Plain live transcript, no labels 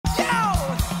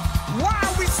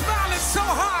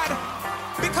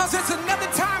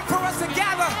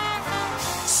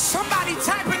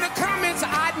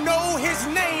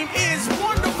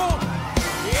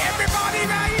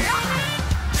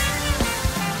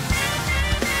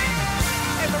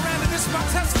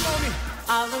testimony.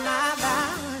 All of my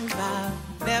life I've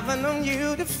never known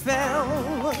you to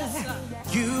fail.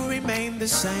 You remain the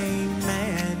same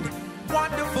man.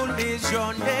 Wonderful is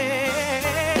your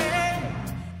name.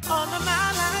 All of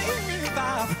my life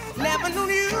I've never known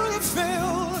you to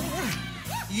fail.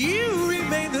 You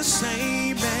remain the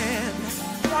same man.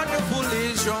 Wonderful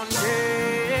is your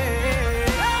name.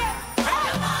 All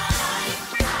of my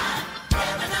life I've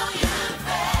never known you to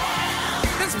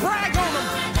fail. Let's brag on them.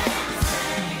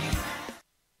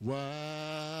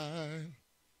 While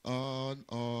on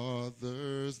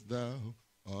others thou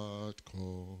art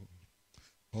called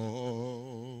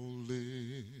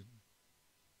holy,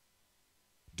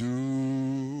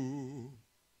 do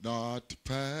not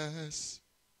pass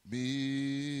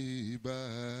me by.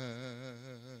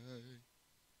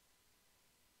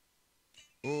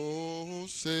 Oh,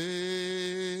 Savior,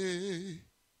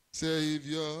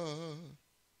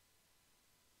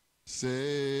 Savior,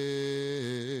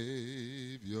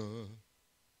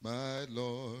 my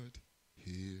Lord,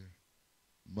 hear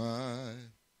my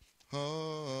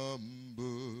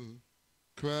humble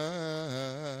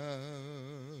cry.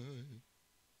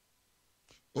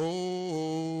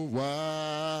 Oh,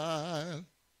 while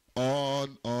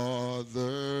on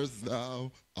others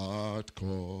thou art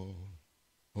called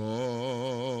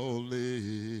holy,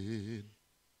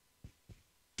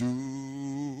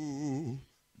 do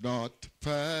not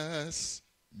pass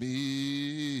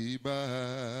me by.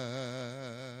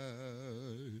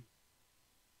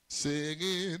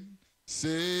 Singing,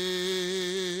 Savior,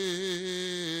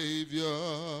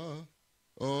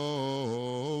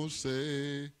 oh,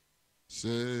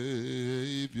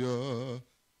 Savior,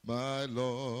 my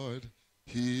Lord,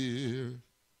 hear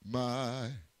my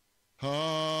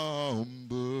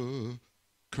humble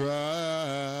cry.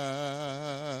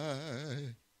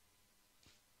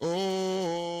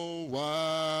 Oh,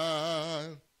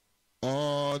 while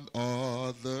on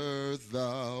others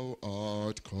thou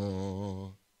art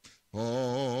called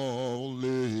holy,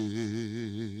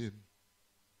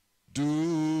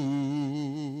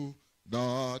 do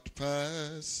not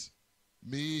pass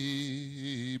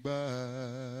me by.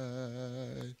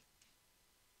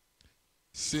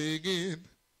 Singing,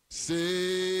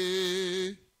 Savior,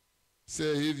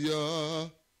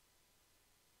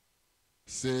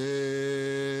 Savior,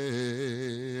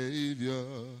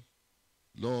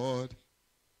 Lord,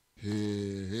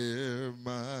 hear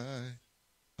my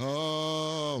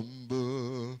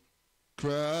humble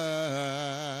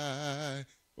cry.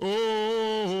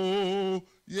 Oh,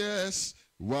 yes,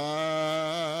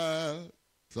 while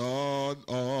on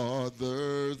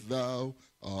others thou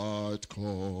art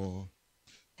called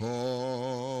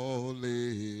holy,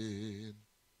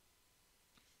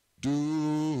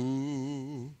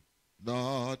 do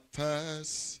not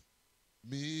pass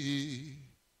me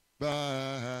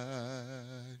by.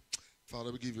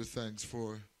 Father, we give you thanks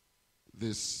for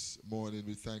this morning.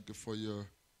 We thank you for your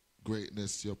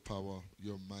greatness, your power,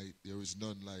 your might. There is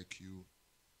none like you.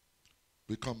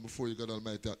 We come before you, God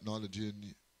Almighty,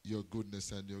 acknowledging your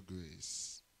goodness and your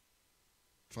grace.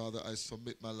 Father, I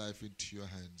submit my life into your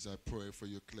hands. I pray for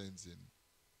your cleansing.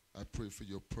 I pray for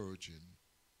your purging.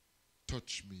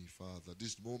 Touch me, Father.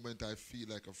 This moment I feel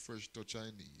like a fresh touch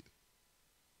I need.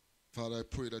 Father, I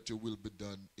pray that your will be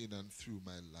done in and through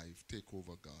my life. Take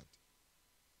over, God.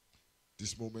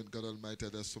 This moment, God Almighty,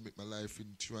 as I submit my life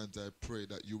into your hands, I pray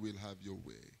that you will have your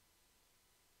way.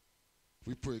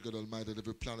 We pray, God Almighty, that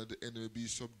every plan of the enemy be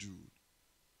subdued.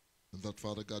 And that,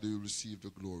 Father God, you will receive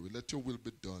the glory. Let your will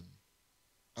be done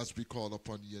as we call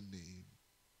upon your name.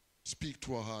 Speak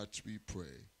to our hearts, we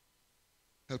pray.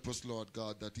 Help us, Lord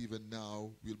God, that even now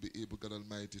we'll be able, God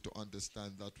Almighty, to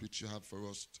understand that which you have for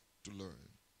us to learn.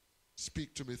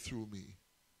 Speak to me through me.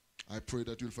 I pray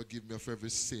that you'll forgive me of every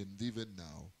sin, even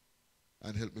now.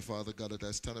 And help me, Father God, that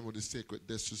I stand on the sacred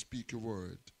desk to speak your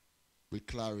word with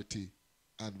clarity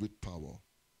and with power.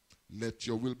 Let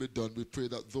your will be done. We pray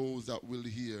that those that will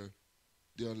hear,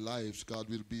 their lives, God,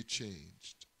 will be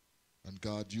changed. And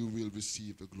God, you will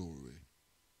receive the glory.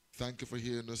 Thank you for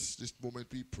hearing us this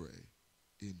moment, we pray.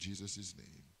 In Jesus'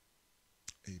 name,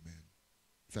 amen.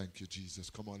 Thank you, Jesus.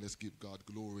 Come on, let's give God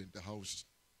glory in the house.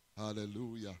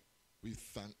 Hallelujah. We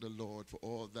thank the Lord for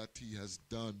all that he has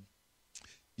done.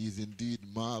 He's indeed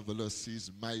marvelous. He's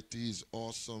mighty. He's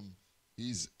awesome.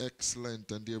 He's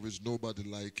excellent, and there is nobody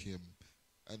like him.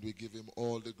 And we give him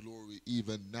all the glory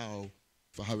even now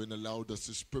for having allowed us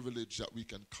this privilege that we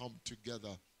can come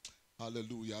together.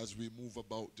 Hallelujah. As we move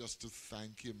about just to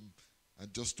thank him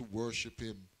and just to worship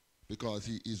him, because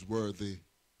he is worthy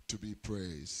to be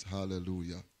praised.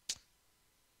 Hallelujah.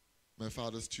 My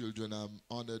father's children, I'm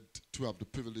honored to have the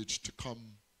privilege to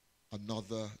come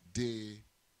another day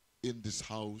in this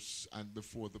house and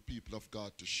before the people of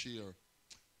God to share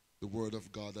the word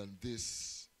of God on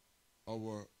this,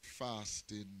 our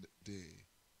fasting day.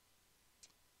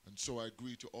 And so I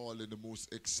greet you all in the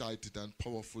most excited and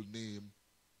powerful name,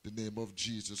 the name of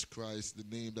Jesus Christ,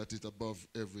 the name that is above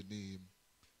every name.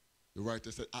 The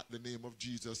writer said, at the name of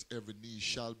Jesus, every knee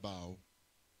shall bow,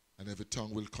 and every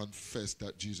tongue will confess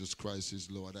that Jesus Christ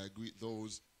is Lord. I greet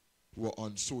those who are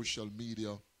on social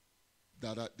media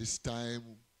that at this time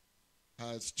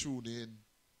has tuned in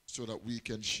so that we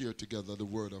can share together the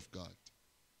word of God.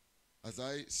 As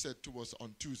I said to us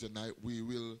on Tuesday night, we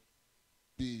will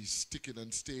be sticking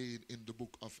and staying in the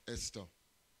book of Esther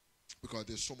because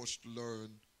there's so much to learn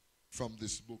from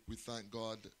this book. We thank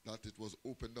God that it was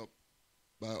opened up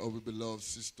by our beloved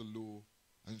Sister Lou,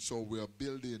 and so we are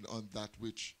building on that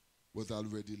which was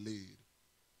already laid.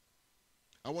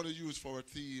 I want to use for a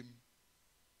theme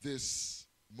this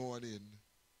morning,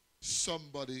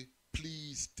 somebody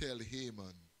please tell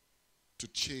Haman to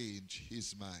change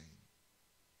his mind.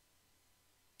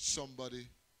 Somebody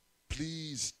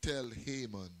please tell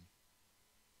Haman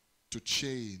to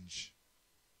change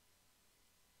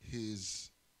his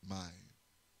mind.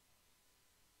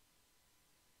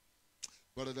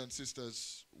 Brothers and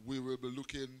sisters, we will be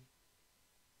looking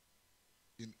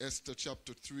in Esther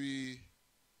chapter 3.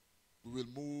 We will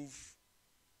move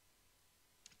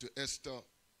to Esther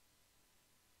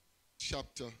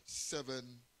chapter 7,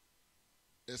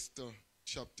 Esther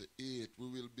chapter 8. We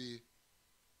will be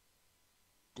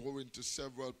going to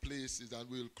several places and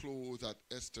we'll close at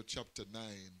Esther chapter 9.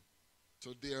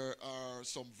 So there are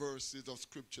some verses of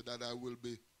scripture that I will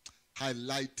be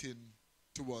highlighting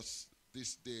to us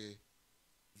this day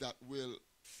that will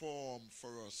form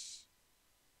for us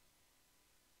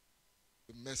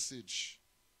the message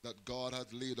that God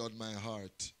has laid on my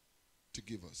heart to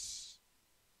give us.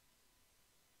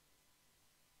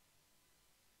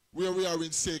 Where we are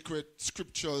in sacred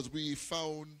scriptures, we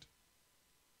found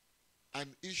an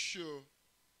issue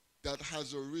that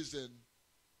has arisen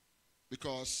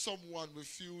because someone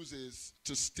refuses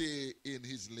to stay in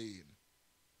his lane.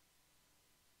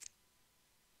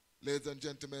 Ladies and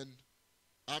gentlemen,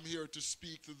 I'm here to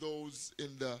speak to those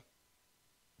in the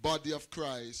body of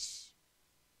Christ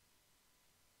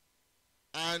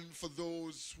and for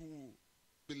those who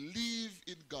believe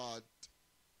in God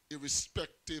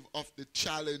irrespective of the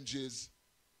challenges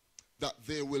that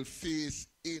they will face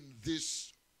in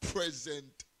this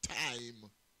present time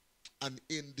and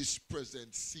in this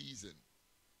present season.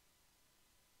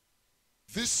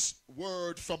 This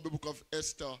word from the book of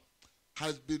Esther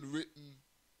has been written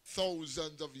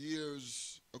thousands of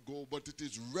years ago, but it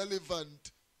is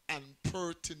relevant and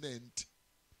pertinent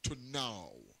to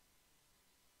now.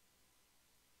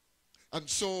 And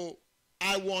so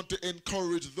I want to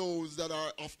encourage those that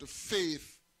are of the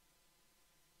faith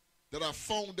that have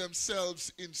found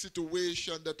themselves in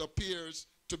situation that appears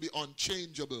to be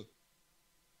unchangeable,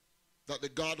 that the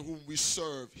God whom we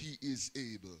serve, he is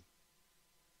able.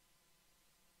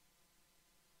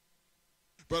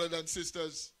 Brothers and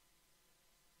sisters,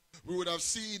 we would have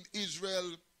seen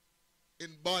Israel in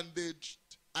bondage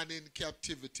and in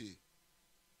captivity.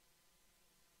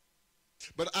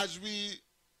 But as we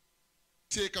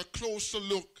take a closer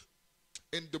look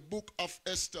in the book of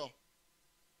Esther,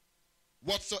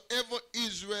 whatsoever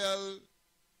Israel's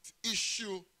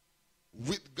issue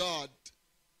with God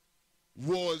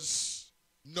was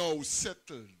now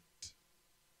settled.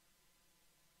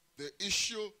 The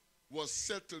issue was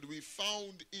settled. We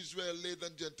found Israel, ladies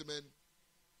and gentlemen,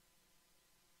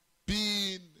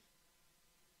 being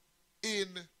in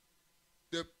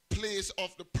the place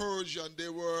of the Persian. They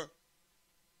were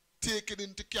taken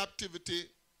into captivity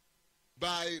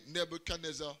by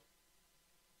Nebuchadnezzar,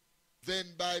 then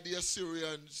by the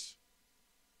Assyrians.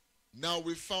 Now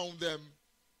we found them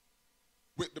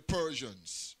with the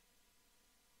Persians.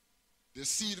 The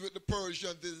seed with the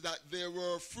Persians is that they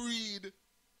were freed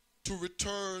to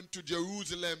return to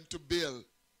Jerusalem to build.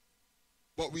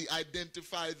 But we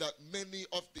identify that many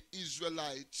of the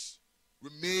Israelites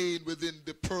remain within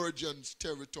the Persians'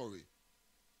 territory.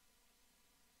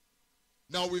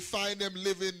 Now we find them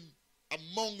living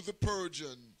among the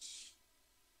Persians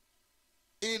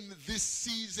in this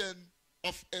season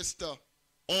of Esther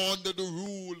under the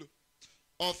rule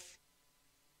of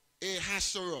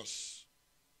Ahasuerus.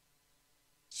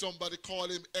 Somebody call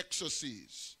him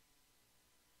Xerxes.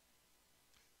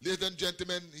 Ladies and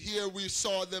gentlemen, here we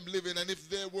saw them living, and if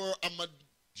they were a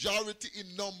majority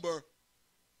in number,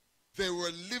 they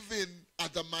were living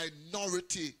as a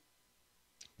minority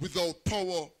without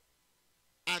power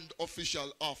and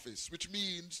official office, which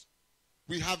means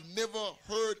we have never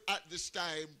heard at this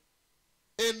time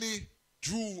any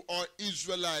Jew or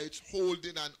Israelites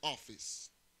holding an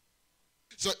office.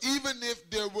 So even if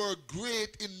they were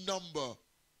great in number,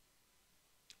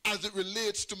 as it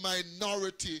relates to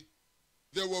minority,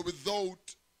 they were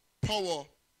without power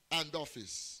and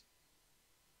office.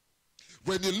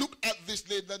 When you look at this,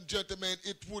 ladies and gentlemen,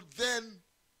 it would then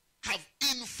have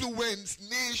influenced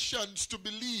nations to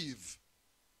believe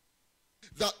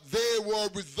that they were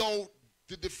without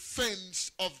the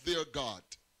defense of their God.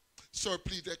 Sir,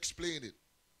 please explain it.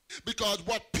 Because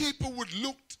what people would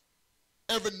look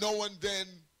every now and then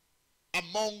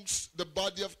amongst the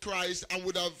body of Christ and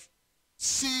would have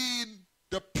seen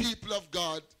the people of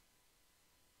God,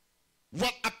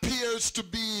 what appears to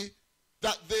be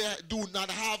that they do not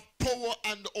have power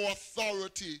and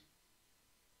authority,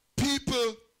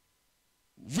 people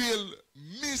will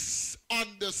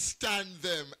misunderstand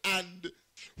them and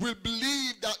will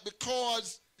believe that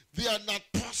because they are not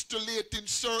postulating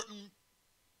certain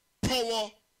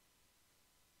power,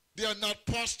 they are not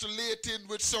postulating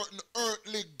with certain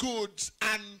earthly goods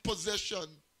and possession,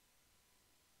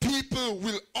 people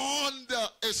will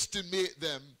underestimate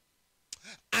them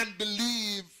and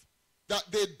believe that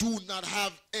they do not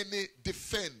have any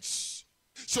defense.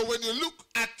 So when you look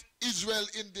at Israel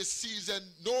in this season,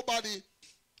 nobody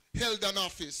held an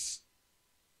office.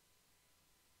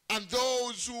 And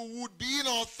those who would be in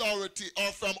authority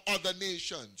are from other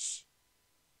nations.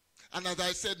 And as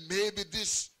I said, maybe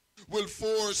this will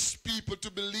force people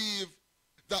to believe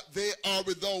that they are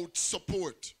without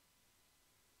support.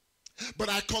 But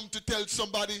I come to tell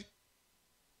somebody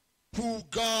who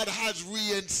God has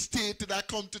reinstated. I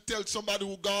come to tell somebody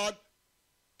who God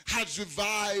has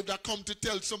revived. I come to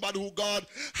tell somebody who God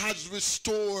has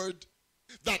restored,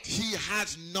 that he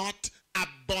has not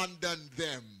abandoned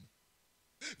them.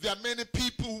 There are many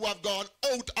people who have gone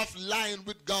out of line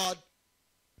with God,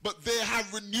 but they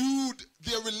have renewed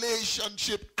their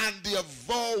relationship and their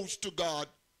vows to God.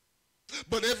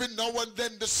 But every now and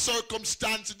then the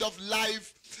circumstances of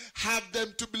life have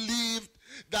them to believe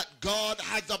that God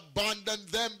has abandoned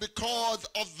them because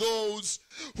of those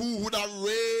who would have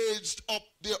raised up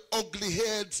their ugly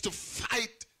heads to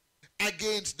fight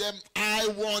against them. I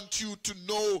want you to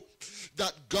know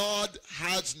that God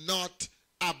has not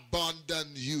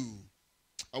abandoned you.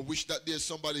 I wish that there's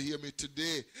somebody hear me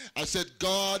today. I said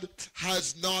God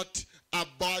has not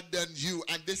abandoned you.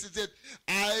 And this is it.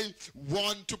 I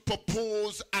want to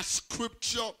propose a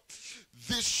scripture.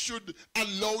 This should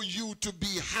allow you to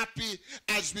be happy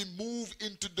as we move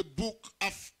into the book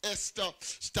of Esther,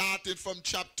 starting from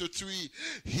chapter 3.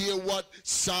 Hear what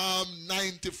Psalm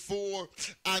 94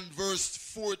 and verse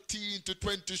 14 to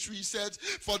 23 says.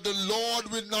 For the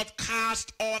Lord will not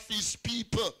cast off his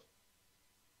people,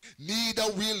 neither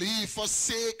will he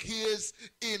forsake his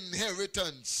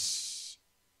inheritance.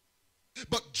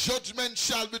 But judgment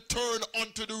shall return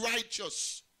unto the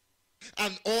righteous,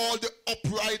 and all the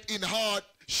upright in heart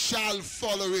shall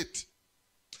follow it.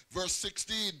 Verse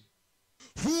 16.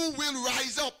 Who will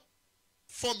rise up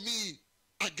for me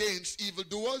against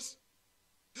evildoers?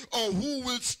 Or who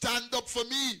will stand up for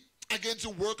me against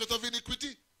the workers of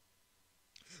iniquity?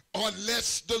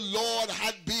 Unless the Lord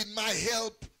had been my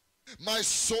help, my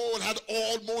soul had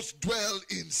almost dwelled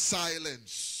in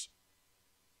silence.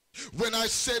 When I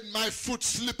said my foot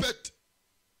slippeth,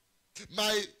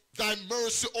 thy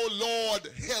mercy, O Lord,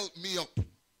 help me up.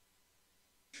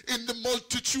 In the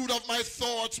multitude of my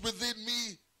thoughts within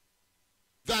me,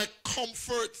 thy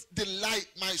comfort delight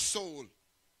my soul.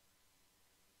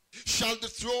 Shall the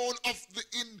throne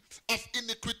of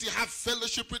iniquity have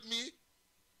fellowship with me,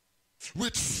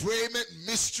 which frameth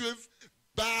mischief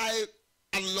by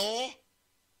a law?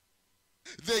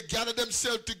 They gather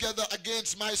themselves together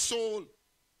against my soul,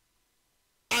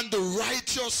 and the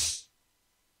righteous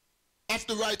of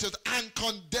the righteous, and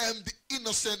condemn the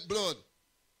innocent blood.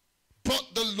 But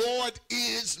the Lord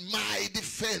is my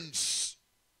defense,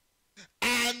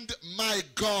 and my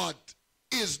God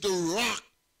is the rock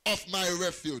of my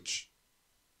refuge.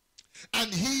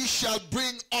 And he shall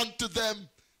bring unto them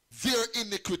their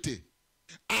iniquity,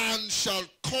 and shall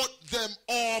cut them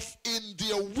off in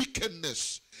their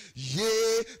wickedness.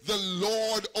 Yea, the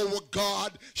Lord our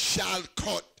God shall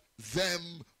cut them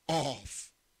off.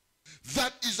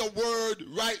 That is a word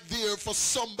right there for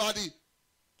somebody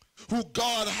who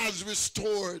God has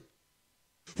restored,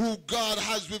 who God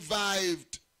has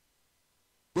revived.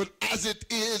 But as it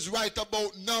is right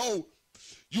about now,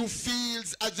 you feel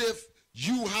as if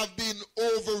you have been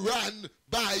overrun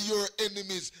by your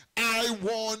enemies. I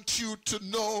want you to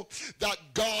know that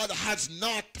God has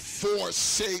not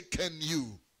forsaken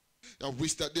you. I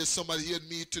wish that there's somebody here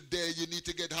me today. You need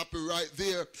to get happy right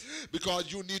there,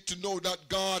 because you need to know that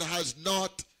God has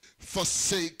not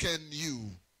forsaken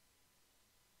you.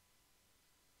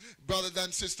 Brothers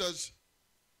and sisters,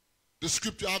 the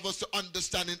scripture have us to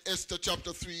understand in Esther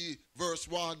chapter 3 verse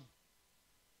 1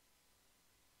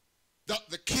 that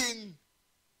the king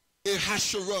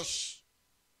Ahasuerus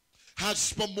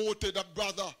has promoted a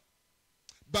brother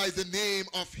by the name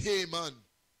of Haman,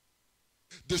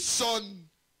 the son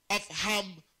of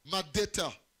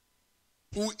Hammedatha,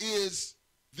 who is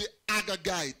the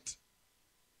Agagite.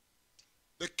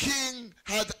 The king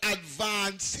had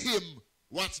advanced him,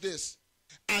 watch this,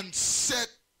 and set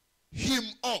him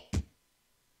up.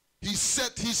 He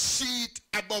set his seat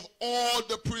above all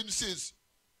the princes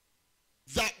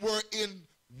that were in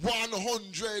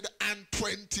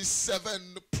 127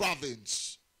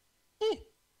 provinces. Ooh,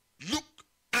 look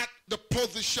at the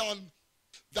position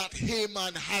that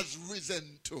Haman has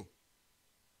risen to.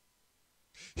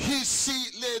 His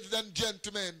seat, ladies and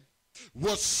gentlemen,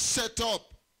 was set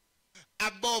up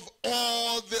above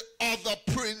all the other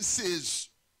princes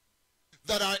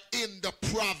that are in the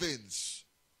province.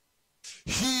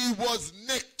 He was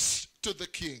next to the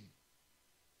king.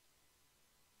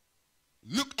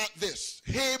 Look at this.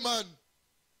 Haman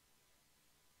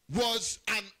was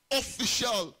an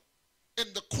official in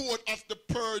the court of the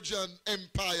Persian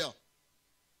Empire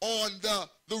under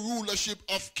the rulership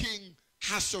of King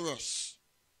Ahasuerus.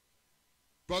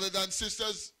 Brothers and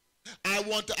sisters, I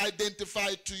want to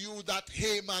identify to you that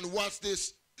Haman was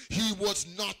this. He was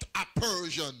not a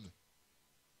Persian.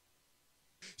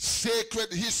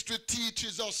 Sacred history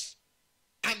teaches us,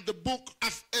 and the book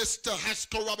of Esther has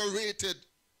corroborated,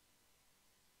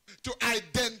 to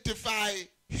identify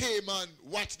Haman,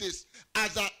 watch this,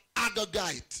 as an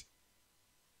Agagite.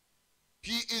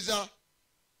 He is a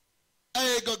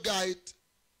Agagite,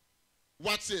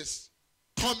 watch this,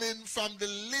 coming from the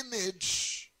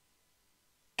lineage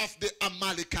of the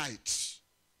Amalekites.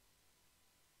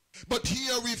 But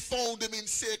here we found him in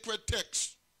sacred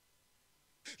text,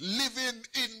 living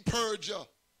in Persia,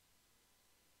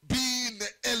 being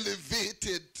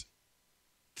elevated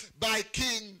by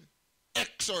King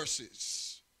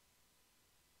Xerxes.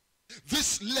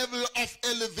 This level of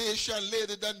elevation,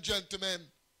 ladies and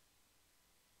gentlemen,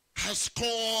 has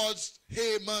caused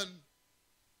Haman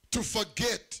to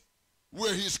forget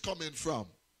where he's coming from.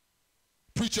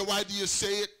 Preacher, why do you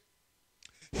say it?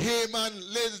 Haman,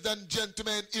 ladies and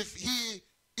gentlemen, if he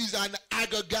is an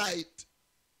Agagite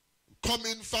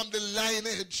coming from the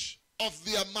lineage of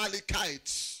the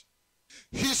Amalekites,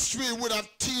 history would have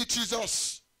teaches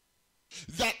us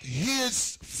that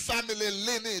his family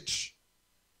lineage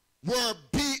were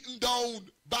beaten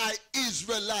down by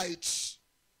Israelites.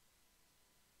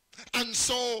 And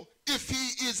so if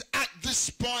he is at this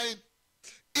point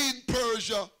in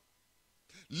Persia,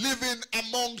 living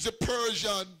amongst the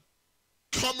Persian,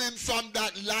 coming from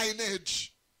that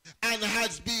lineage, and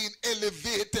has been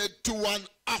elevated to an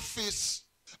office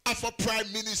of a prime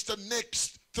minister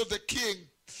next to the king,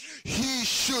 he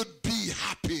should be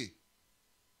happy.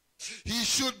 He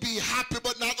should be happy,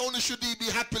 but not only should he be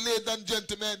happy, ladies and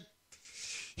gentlemen,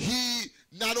 he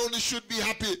not only should be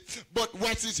happy, but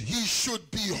what is, he should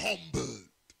be humbled.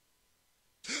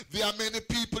 There are many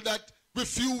people that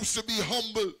refuse to be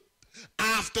humble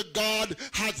after God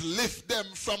has lifted them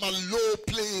from a low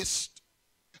place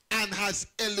and has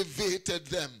elevated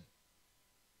them.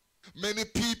 Many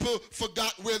people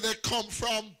forgot where they come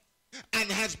from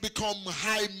and has become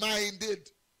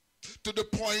high-minded to the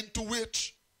point to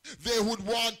which they would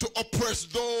want to oppress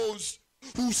those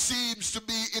who seems to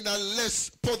be in a less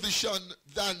position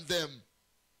than them.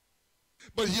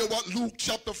 But hear what Luke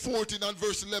chapter 14 and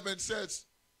verse 11 says.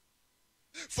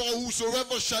 For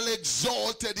whosoever shall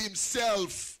exalt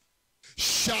himself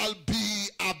shall be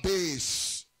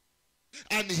abased,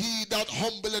 and he that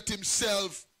humbleth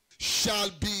himself shall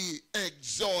be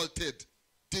exalted.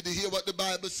 Did you hear what the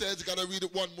Bible says? You gotta read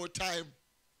it one more time.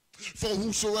 For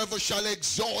whosoever shall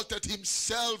exalt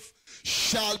himself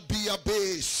shall be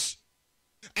abased,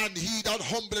 and he that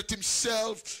humbleth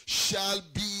himself shall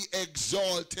be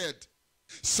exalted.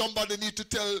 Somebody need to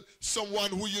tell someone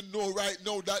who you know right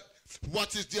now that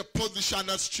what is their position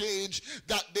has changed,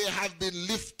 that they have been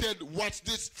lifted, watch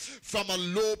this, from a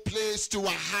low place to a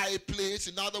high place.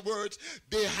 In other words,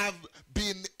 they have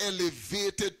been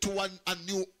elevated to a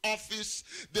new office.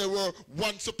 They were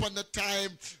once upon a time,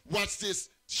 watch this,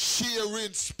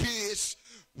 sharing space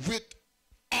with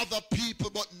other people,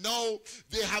 but now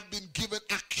they have been given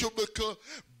a cubicle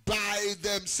by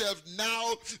themselves.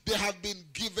 Now they have been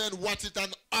given what is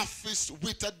an office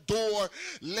with a door.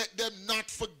 Let them not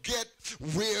forget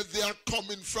where they are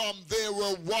coming from. They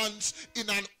were once in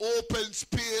an open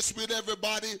space with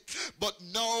everybody, but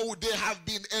now they have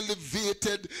been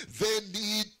elevated. They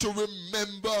need to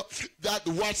remember that,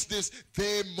 watch this,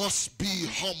 they must be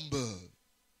humble.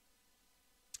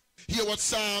 Hear what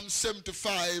Psalm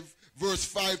 75 verse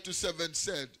 5 to 7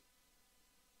 said.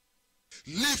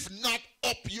 Lift not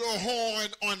up your horn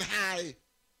on high.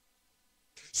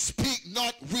 Speak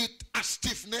not with a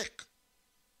stiff neck.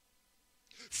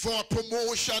 For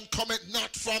promotion cometh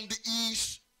not from the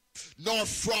east, nor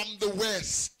from the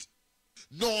west,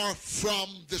 nor from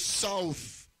the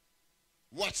south.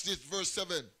 Watch this, verse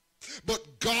 7.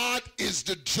 But God is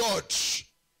the judge.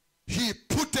 He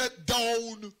putteth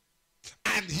down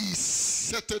and he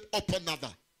setteth up another.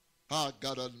 Ah,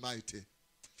 God Almighty.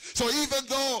 So even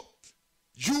though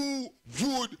you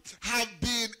would have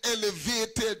been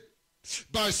elevated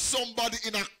by somebody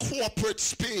in a corporate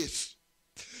space,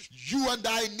 you and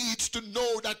I need to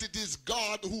know that it is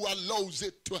God who allows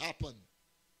it to happen.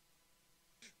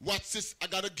 What's this? I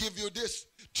got to give you this.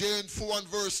 James 4 and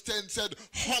verse 10 said,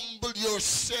 humble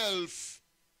yourself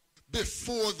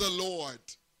before the Lord,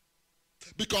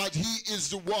 because he is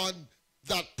the one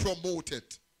that promoted.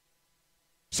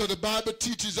 So the Bible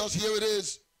teaches us, here it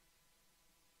is,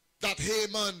 that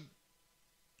Haman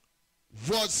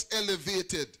was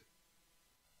elevated.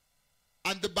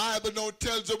 And the Bible now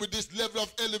tells us with this level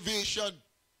of elevation,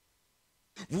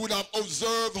 we would have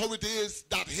observed how it is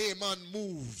that Haman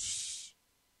moves.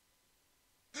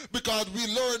 Because we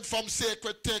learned from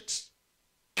sacred texts,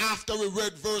 after we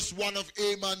read verse 1 of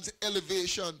Haman's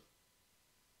elevation,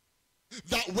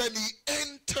 that when he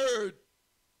entered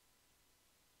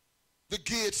the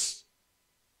gates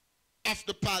of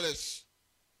the palace,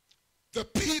 the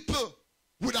people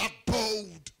would have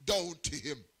bowed down to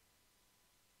him.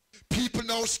 People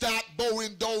now start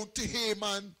bowing down to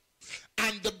Haman,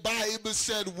 and the Bible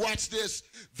said, watch this,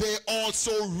 they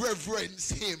also reverence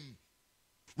him.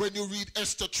 When you read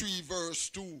Esther 3 verse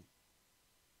 2,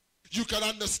 you can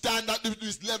understand that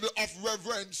this level of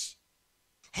reverence,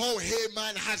 how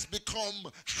Haman has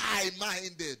become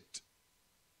high-minded.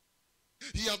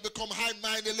 He has become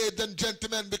high-minded, ladies and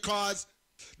gentlemen, because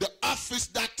the office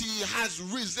that he has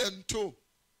risen to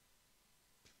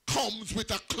comes with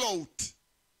a clout.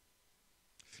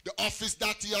 The office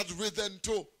that he has risen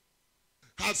to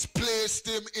has placed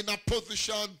him in a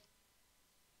position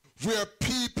where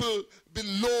people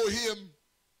below him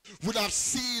would have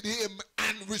seen him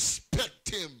and respect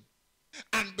him.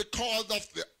 And because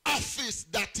of the office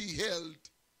that he held,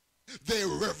 they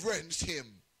reverence him.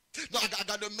 Now, I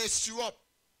got to mess you up,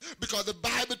 because the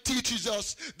Bible teaches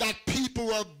us that people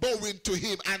were bowing to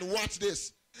him. And watch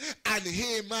this. And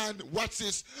Haman, watch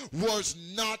this, was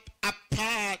not a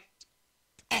part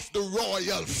of the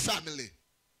royal family.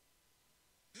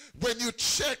 When you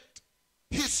check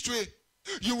history,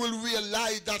 you will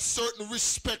realize that certain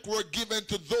respect were given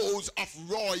to those of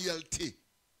royalty.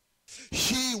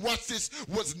 He, watch this,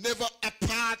 was never a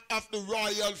part of the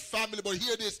royal family. But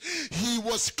hear this, he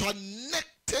was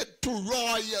connected to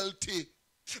royalty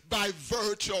by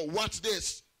virtue, watch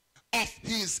this, of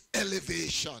his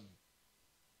elevation.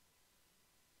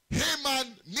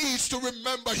 Haman needs to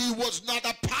remember he was not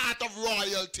a part of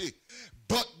royalty,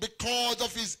 but because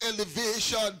of his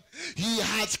elevation, he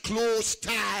has close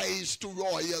ties to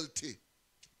royalty.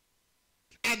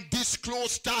 And this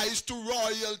close ties to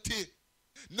royalty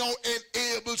now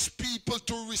enables people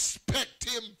to respect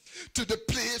him to the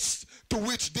place to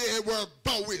which they were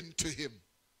bowing to him.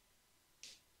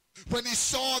 When he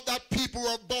saw that people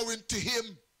were bowing to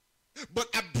him,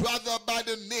 but a brother by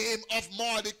the name of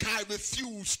Mordecai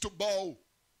refused to bow,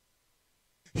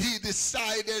 he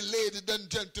decided, ladies and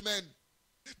gentlemen,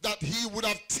 that he would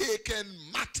have taken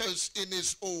matters in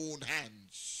his own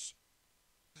hands.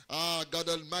 Ah, God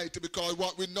Almighty, because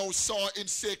what we now saw in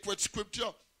sacred scripture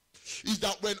is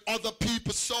that when other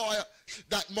people saw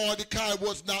that Mordecai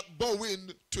was not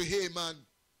bowing to Haman,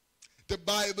 the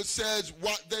Bible says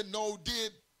what they now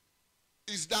did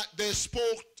is that they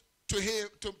spoke to him,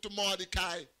 to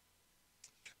Mordecai.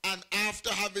 And after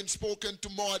having spoken to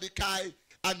Mordecai,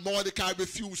 and Mordecai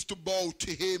refused to bow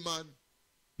to Haman,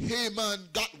 Haman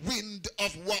got wind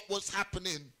of what was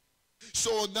happening.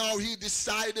 So now he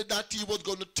decided that he was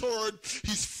going to turn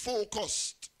his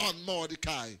focus on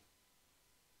Mordecai.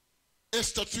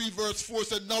 Esther 3 verse 4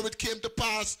 said, now it came to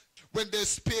pass when they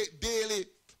spake daily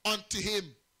unto him,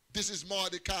 this is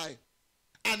Mordecai,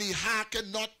 and he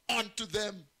hearkened not unto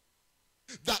them,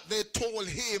 that they told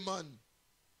Haman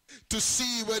to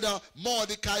see whether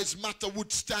Mordecai's matter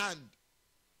would stand.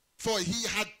 for he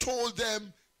had told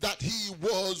them that he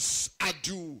was a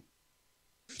Jew.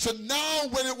 So now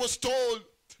when it was told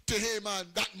to Haman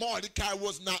that Mordecai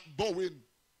was not bowing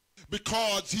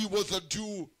because he was a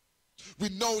Jew, we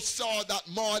now saw that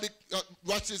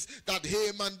that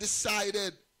Haman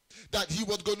decided that he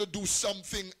was going to do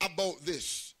something about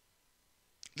this.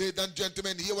 Ladies and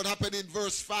gentlemen, hear what happened in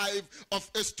verse 5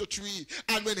 of Esther 3.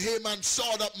 And when Haman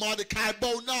saw that Mordecai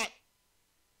bowed not,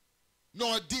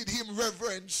 nor did him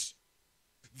reverence,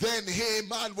 then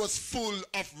Haman was full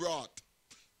of wrath.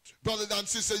 Brothers and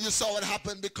sisters, you saw what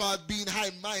happened because being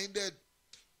high-minded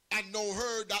and now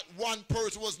heard that one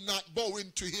person was not bowing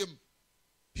to him,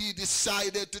 he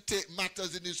decided to take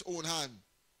matters in his own hand.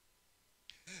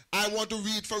 I want to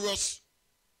read for us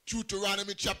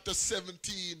Deuteronomy chapter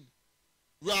 17,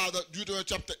 rather Deuteronomy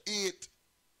chapter 8,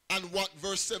 and what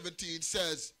verse 17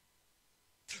 says.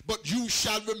 But you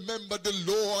shall remember the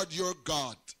Lord your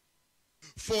God,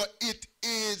 for it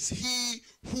is he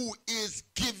who is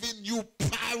giving you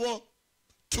power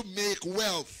to make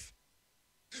wealth,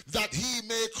 that he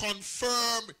may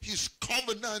confirm his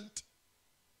covenant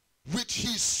which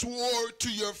he swore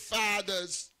to your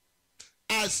fathers,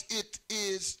 as it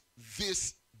is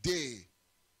this day.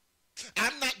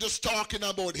 I'm not just talking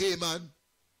about Haman.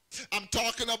 I'm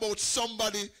talking about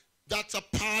somebody that's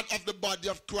a part of the body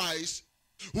of Christ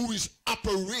who is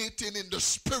operating in the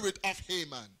spirit of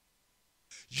Haman.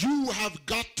 You have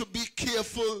got to be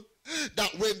careful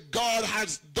that when God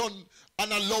has done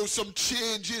and allowed some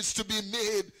changes to be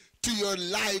made to your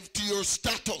life, to your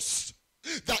status,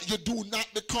 that you do not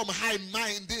become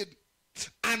high-minded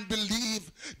and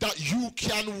believe that you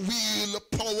can wield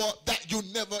a power that you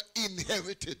never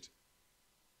inherited.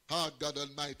 Ah, God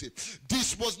Almighty.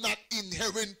 This was not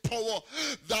inherent power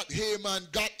that Haman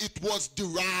got. It was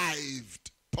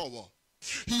derived power.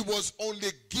 He was only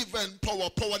given power.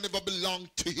 Power never belonged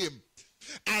to him.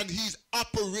 And he's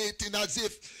operating as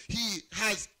if he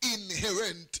has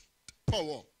inherent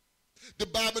power. The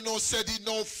Bible now said he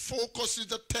now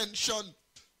focuses attention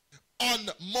on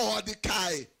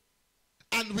Mordecai.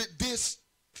 And with this,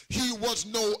 he was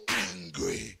now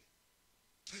angry.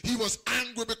 He was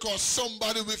angry because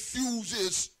somebody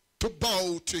refuses to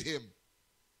bow to him.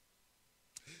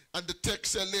 And the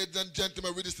text said, ladies and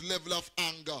gentlemen, with this level of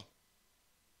anger,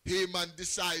 Haman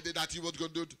decided that he was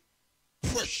going to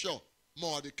pressure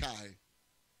Mordecai.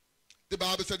 The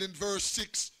Bible said in verse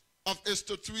 6 of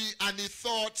Esther 3, and he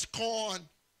thought scorn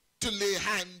to lay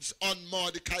hands on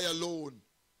Mordecai alone,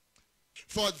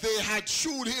 for they had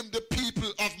shewed him the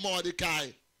people of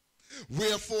Mordecai.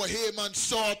 Wherefore Haman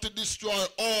sought to destroy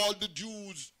all the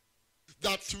Jews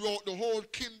that throughout the whole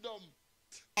kingdom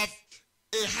of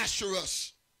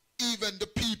Ahasuerus, even the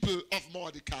people of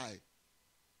Mordecai.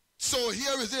 So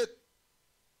here is it.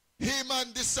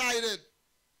 Haman decided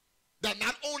that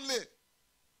not only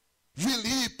will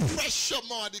he pressure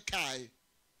Mordecai,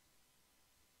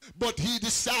 but he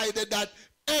decided that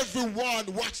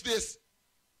everyone, watch this,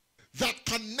 that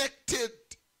connected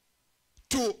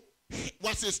to,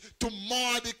 what's this, to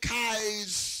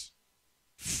Mordecai's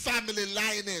family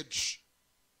lineage,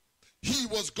 he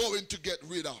was going to get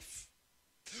rid of.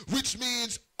 Which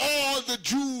means all the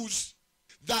Jews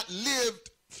that lived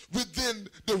within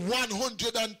the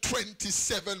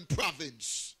 127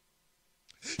 province.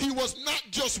 He was not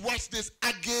just, watch this,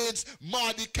 against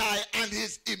Mordecai and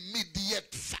his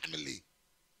immediate family.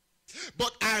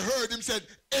 But I heard him said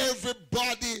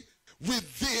everybody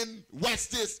within, watch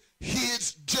this,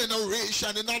 his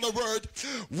generation. In other words,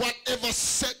 whatever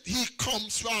set he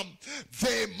comes from,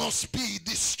 they must be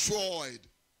destroyed.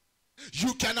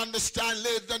 You can understand,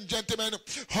 ladies and gentlemen,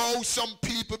 how some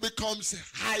people becomes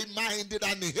high-minded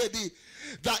and heady,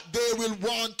 that they will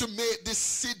want to make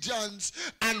decisions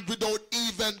and without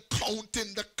even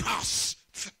counting the cost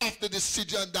of the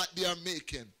decision that they are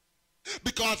making.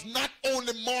 Because not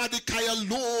only Mordecai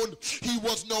alone he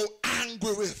was no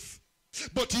angry with,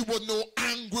 but he was no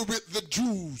angry with the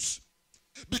Jews.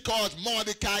 Because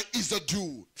Mordecai is a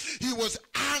Jew. He was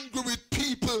angry with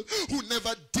people who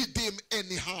never did him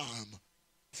any harm.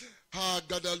 Ah,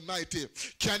 God Almighty.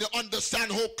 Can you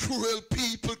understand how cruel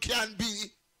people can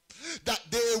be? That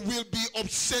they will be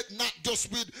upset not just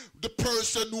with the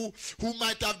person who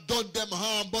might have done them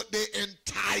harm, but the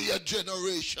entire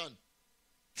generation.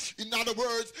 In other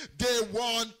words, they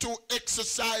want to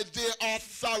exercise their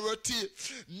authority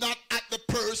not at the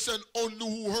person only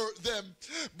who hurt them,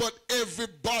 but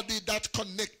everybody that's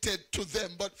connected to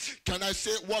them. But can I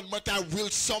say it one more time? Will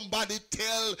somebody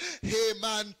tell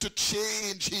Haman to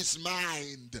change his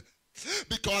mind?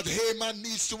 Because Haman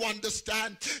needs to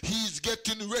understand he's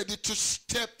getting ready to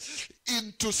step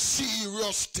into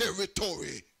serious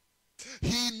territory.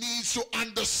 He needs to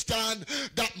understand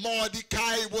that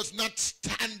Mordecai was not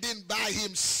standing by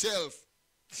himself.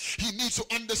 He needs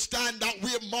to understand that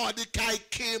where Mordecai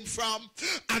came from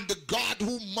and the God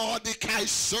who Mordecai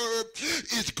served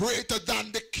is greater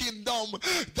than the kingdom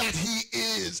that he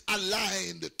is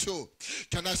aligned to.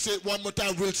 Can I say it one more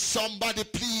time? Will somebody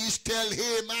please tell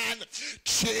Haman,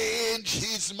 change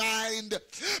his mind?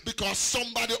 Because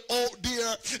somebody out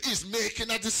there is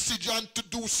making a decision to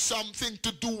do something,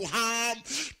 to do harm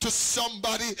to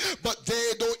somebody, but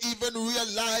they don't even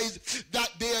realize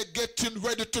that they are getting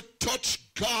ready to touch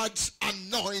God's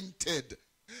anointed.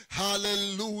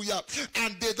 Hallelujah.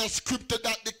 And there's a scripture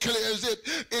that declares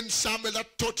it in Samuel,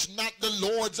 that touch not the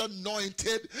Lord's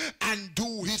anointed and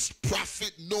do his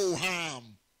prophet no harm.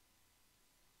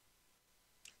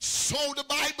 So the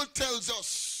Bible tells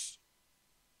us,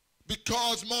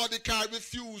 because Mordecai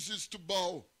refuses to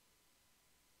bow,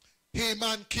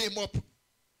 Haman came up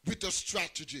with a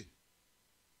strategy.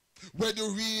 When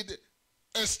you read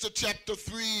Esther chapter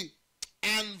 3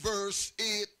 and verse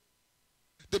 8,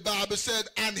 the Bible said,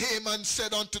 and Haman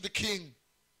said unto the king,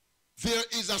 there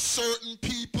is a certain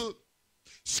people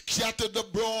scattered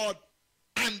abroad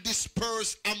and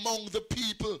dispersed among the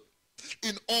people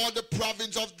in all the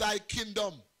province of thy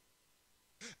kingdom,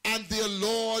 and their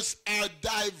laws are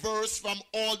diverse from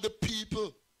all the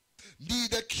people,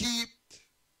 neither keep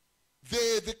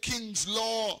they the king's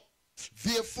law.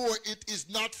 Therefore it is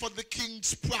not for the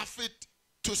king's profit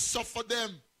to suffer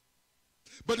them.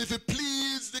 But if it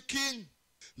please the king,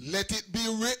 let it be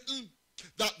written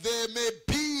that they may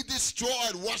be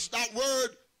destroyed. What's that word?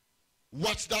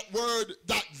 What's that word?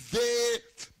 That they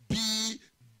be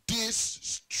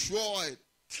destroyed.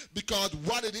 Because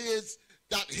what it is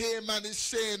that Haman is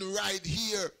saying right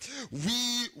here,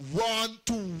 we want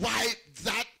to wipe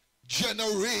that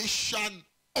generation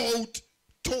out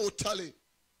totally.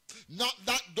 Not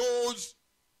that those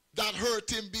that hurt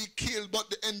him be killed, but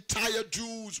the entire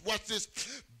Jews, what's this?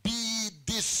 Be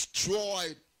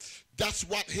destroyed. That's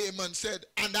what Haman said.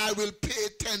 And I will pay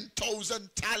 10,000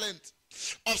 talents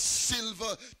of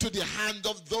silver to the hand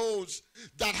of those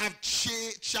that have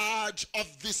charge of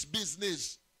this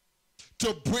business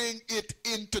to bring it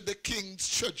into the king's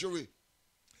treasury.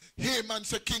 Haman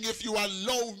said, King, if you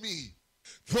allow me,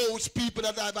 those people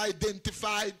that I've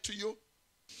identified to you,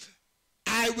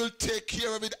 I will take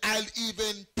care of it. I'll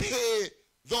even pay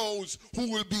those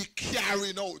who will be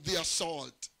carrying out the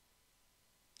assault.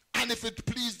 And if it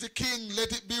please the king,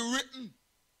 let it be written.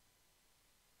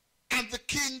 And the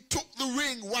king took the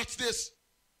ring, watch this,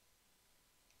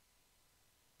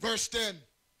 verse 10,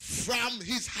 from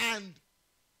his hand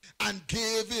and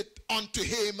gave it unto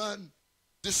Haman,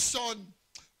 the son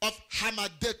of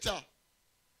Hammedatha,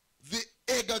 the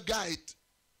Agagite,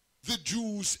 the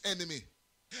Jews' enemy.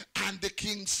 And the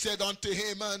king said unto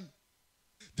Haman,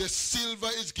 the silver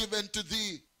is given to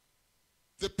thee,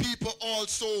 the people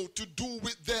also to do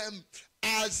with them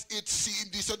as it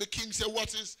seemed thee. So the king said,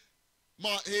 what is,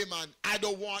 Haman, I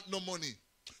don't want no money.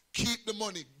 Keep the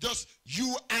money. Just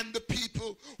you and the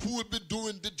people who will be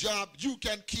doing the job, you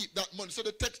can keep that money. So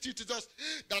the text teaches us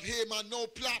that Haman no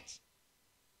plot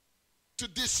to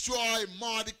destroy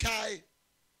Mordecai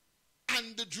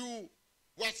and the Jew.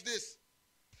 What's this?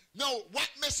 Now, what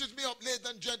messes me up, ladies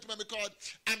and gentlemen, because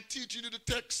I'm teaching you the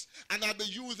text and I'll be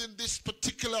using this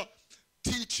particular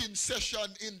teaching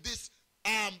session in this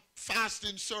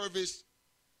fasting service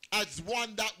as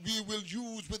one that we will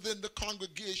use within the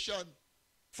congregation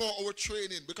for our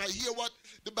training. Because hear what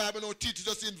the Bible now teaches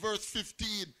us in verse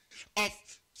 15 of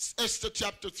Esther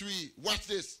chapter 3. Watch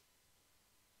this.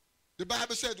 The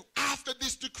Bible said, after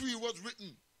this decree was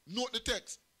written, note the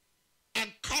text,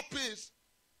 and copies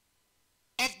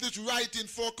of this writing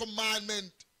for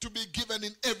commandment to be given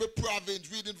in every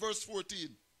province, read in verse 14.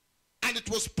 And it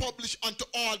was published unto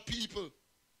all people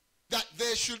that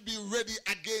they should be ready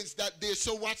against that day.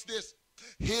 So watch this.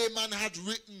 Haman had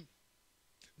written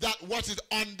that what is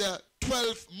on the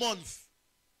 12th month,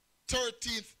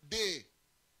 13th day,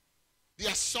 the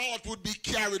assault would be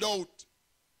carried out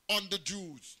on the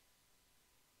Jews.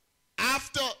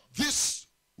 After this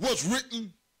was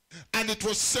written and it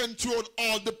was sent throughout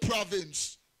all the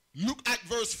province, look at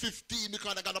verse 15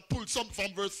 because I got to pull something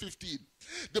from verse 15.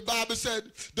 The Bible said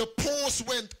the post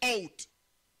went out,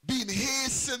 being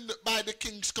hastened by the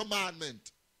king's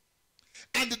commandment.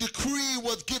 And the decree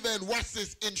was given, what's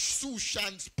this, in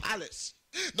Shushan's palace.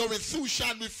 Now in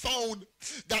Shushan we found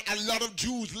that a lot of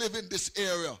Jews live in this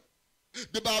area.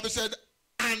 The Bible said,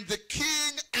 and the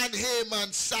king and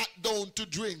Haman sat down to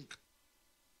drink.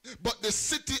 But the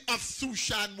city of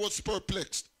Shushan was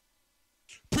perplexed.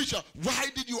 Preacher, why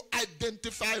did you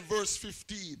identify verse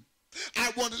 15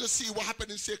 I wanted to see what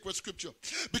happened in sacred scripture.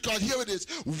 Because here it is.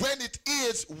 When it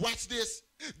is, watch this,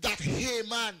 that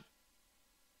Haman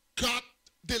got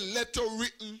the letter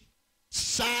written,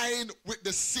 signed with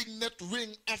the signet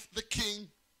ring of the king,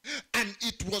 and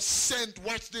it was sent,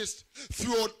 watch this,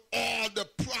 throughout all the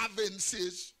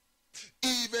provinces,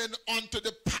 even unto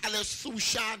the palace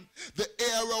Shushan, the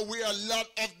area where a lot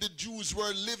of the Jews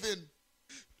were living.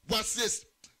 What's this?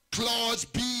 Clause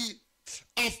B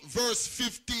of verse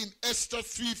 15, Esther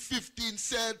 3:15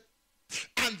 said,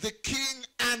 and the king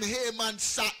and Haman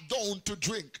sat down to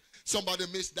drink. Somebody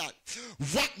missed that.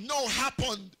 What now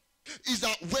happened is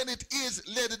that when it is,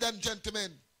 ladies and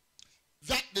gentlemen,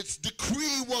 that this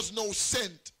decree was now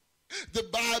sent, the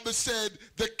Bible said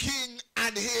the king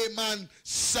and Haman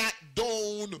sat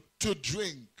down to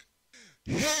drink.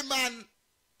 Haman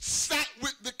sat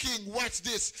with the king, watch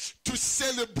this, to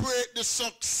celebrate the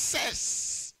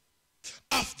success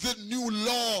of the new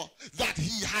law that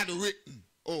he had written.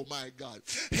 Oh my God.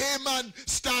 Haman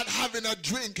start having a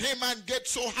drink. Haman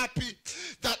gets so happy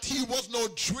that he was now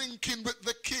drinking with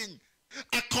the king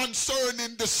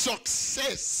concerning the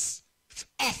success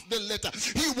of the letter.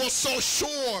 He was so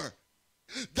sure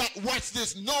that, watch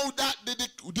this, know that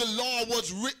the law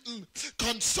was written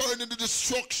concerning the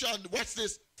destruction, watch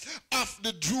this, of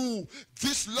the Jew.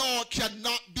 This law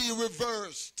cannot be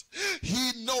reversed.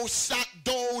 He now sat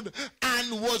down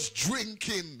and was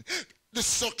drinking the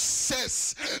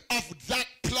success of that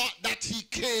plot that he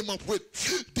came up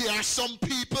with. There are some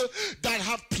people that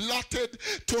have plotted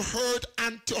to hurt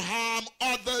and to harm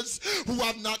others who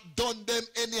have not done them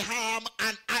any harm,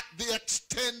 and at the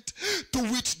extent to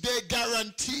which they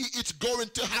guarantee it's going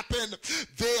to happen,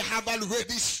 they have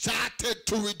already started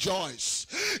to rejoice.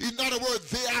 In other words,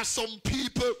 there are some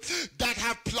people that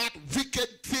have plotted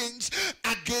wicked things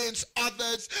against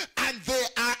others, and they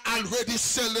are already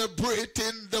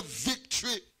celebrating the victory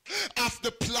of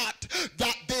the plot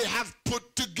that they have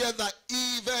put together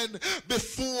even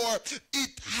before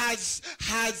it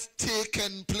has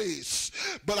taken place.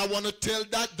 But I want to tell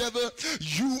that devil,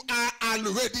 you are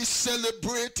already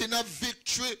celebrating a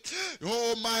victory.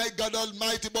 Oh my God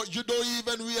Almighty, but you don't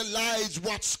even realize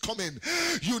what's coming.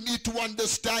 You need to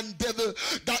understand, devil,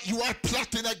 that you are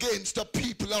plotting against the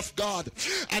people of God.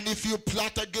 And if you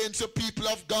plot against the people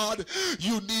of God,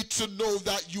 you need to know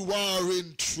that you are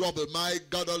in trouble. My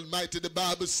God Almighty, the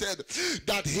Bible said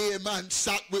that Haman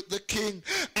sat with the king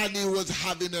and he was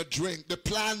having a drink. The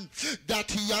plan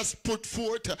that he has put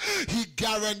forth, he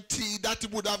guaranteed that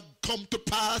it would have come to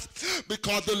pass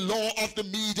because the law of the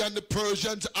Medes and the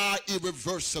Persians are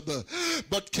irreversible.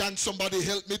 But can somebody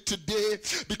help me today?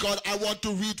 Because I want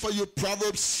to read for you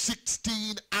Proverbs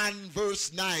 16 and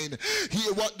verse 9.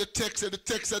 Hear what the text said. The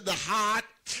text said, the heart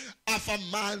of a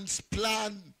man's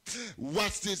plan,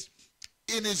 what's this,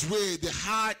 in his way. The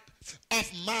heart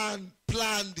of man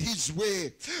planned his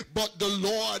way, but the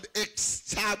Lord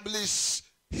established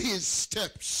his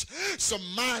steps. So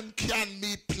man can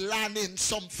be planning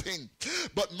something,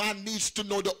 but man needs to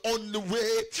know the only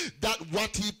way that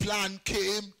what he planned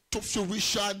came to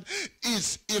fruition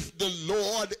is if the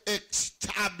Lord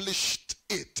established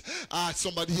it.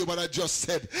 Somebody hear what I just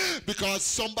said? Because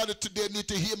somebody today need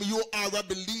to hear me. You are a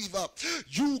believer.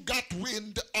 You got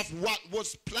wind of what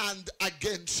was planned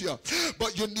against you.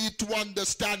 But you need to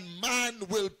understand, man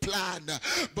will plan,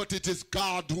 but it is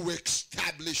God who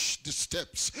established the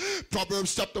steps.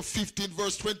 Proverbs chapter 15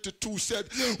 verse 22 said,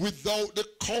 without the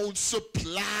counsel,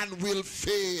 plan will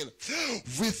fail.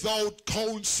 Without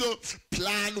counsel,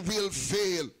 plan will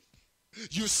fail.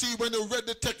 You see, when you read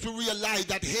the text, you realize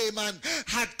that Haman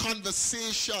had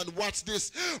conversation, watch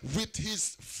this, with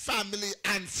his family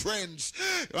and friends.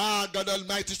 God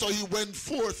Almighty. So he went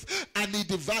forth and he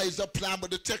devised a plan.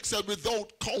 But the text said,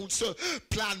 without counsel,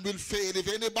 plan will fail.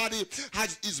 If anybody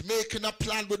is making a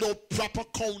plan without proper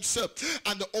counsel,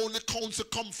 and the only counsel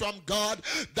come from God,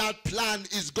 that plan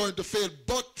is going to fail.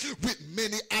 But with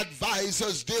many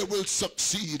advisors, they will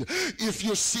succeed. If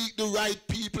you seek the right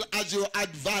people as your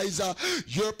advisor,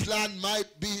 your plan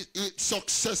might be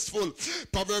successful.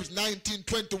 Proverbs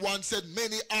 19:21 said,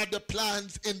 many are the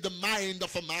plans in the mind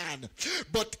of a man,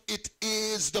 but it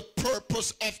is the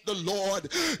purpose of the Lord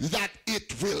that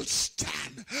it will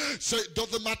stand. So it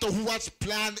doesn't matter who has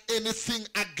planned anything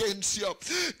against you.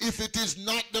 If it is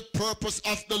not the purpose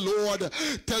of the Lord,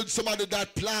 tell somebody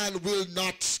that plan will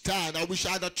not stand. I wish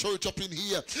I had a church up in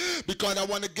here, because I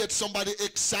want to get somebody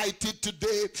excited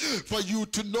today for you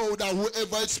to know that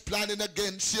whoever is planning planning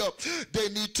against you, they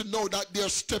need to know that they're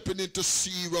stepping into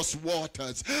serious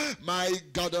waters. My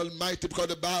God Almighty, because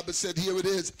the Bible said, here it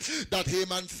is, that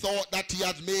Haman thought that he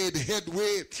had made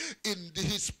headway in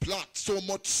his plot, so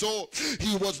much so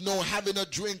he was now having a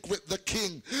drink with the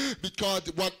king,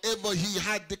 because whatever he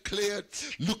had declared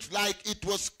looked like it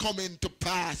was coming to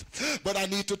pass. But I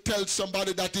need to tell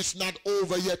somebody that it's not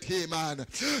over yet, Haman.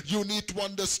 You need to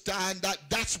understand that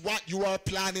that's what you are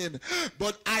planning,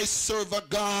 but I serve a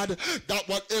God that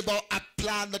whatever a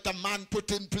plan that a man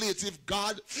put in place, if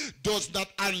God does not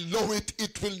allow it,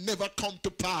 it will never come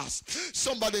to pass.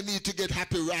 Somebody need to get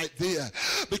happy right there,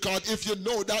 because if you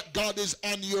know that God is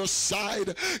on your side,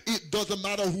 it doesn't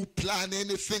matter who plan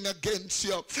anything against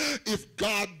you. If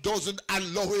God doesn't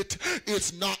allow it,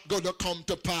 it's not going to come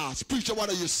to pass. Preacher, what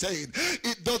are you saying?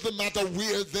 It doesn't matter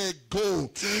where they go.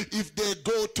 If they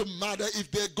go to mother,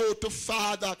 if they go to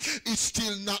father, it's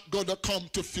still not going to come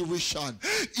to fruition.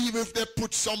 Even if they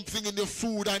put something in your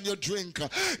food and your drink,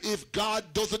 if God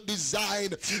doesn't design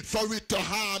for it to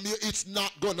harm you, it's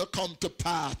not going to come to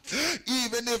pass.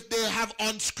 Even if they have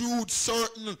unscrewed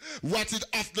certain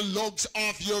of the lugs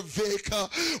of your vehicle,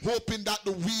 hoping that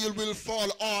the wheel will fall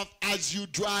off as you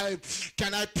drive,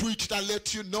 can I preach to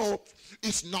let you know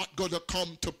it's not going to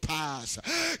come to pass?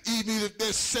 Even if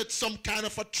they set some kind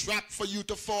of a trap for you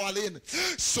to fall in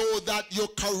so that your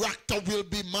character will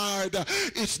be marred,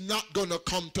 it's not going to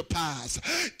come to pass.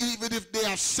 Even if they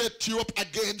have set you up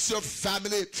against your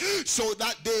family so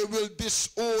that they will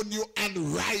disown you and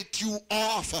write you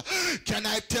off, can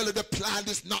I tell you the plan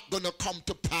is not going to come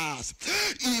to pass?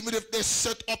 Even if they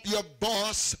set up your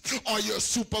boss or your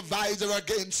supervisor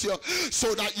against you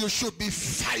so that you should be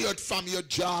fired from your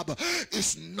job,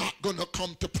 it's not going to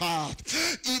come to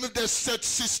pass. Even if they set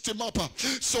system up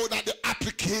so that the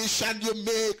application you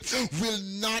make will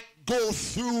not go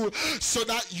through so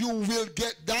that you will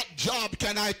get that job,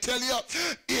 can I tell you,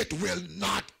 it will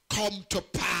not come to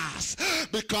pass,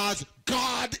 because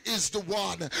God is the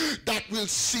one that will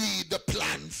see the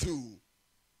plan through.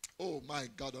 Oh my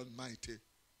God Almighty.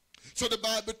 So the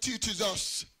Bible teaches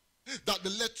us that the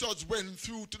letters went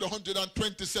through to the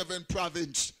 127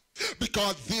 province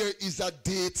because there is a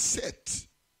date set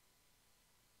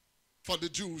for the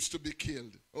Jews to be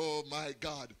killed. Oh my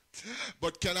God.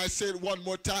 But can I say it one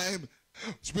more time?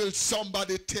 Will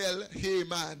somebody tell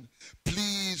Haman,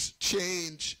 please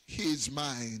change his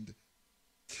mind?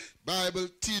 Bible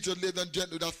teaches, ladies and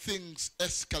gentlemen, that things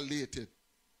escalated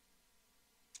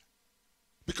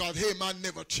because Haman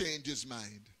never changed his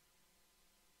mind.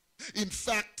 In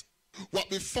fact, what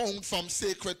we found from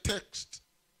sacred text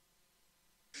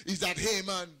is that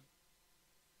Haman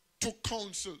took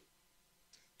counsel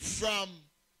from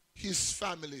his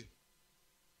family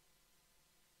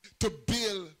to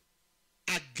build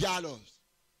a gallows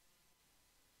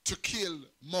to kill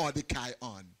Mordecai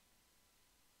on.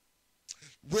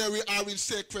 Where we are in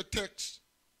sacred text,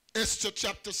 Esther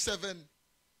chapter 7.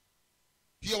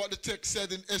 Hear what the text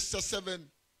said in Esther 7,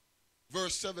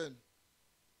 verse 7.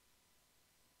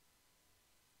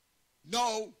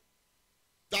 Now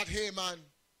that Haman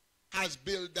has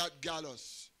built that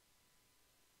gallows,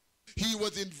 he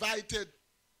was invited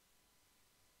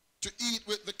to eat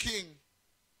with the king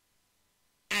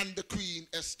and the queen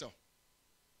Esther.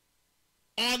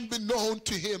 Unbeknown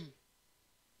to him,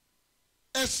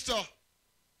 Esther,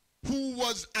 who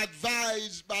was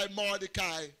advised by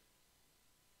Mordecai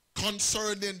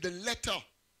concerning the letter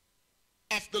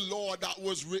of the law that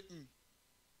was written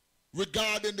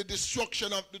regarding the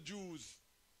destruction of the Jews,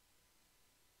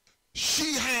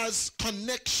 she has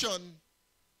connection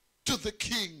to the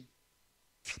king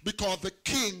because the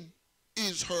king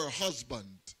is her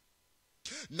husband.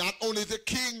 Not only the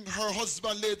king, her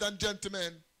husband, ladies and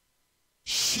gentlemen,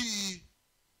 she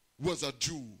was a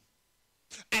Jew.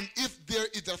 And if there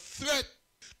is a threat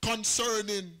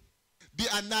concerning the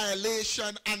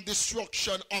annihilation and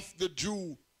destruction of the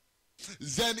Jew,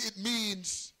 then it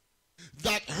means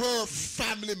that her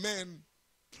family men,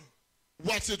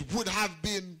 what it would have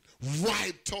been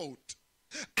wiped out.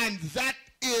 And that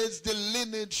is the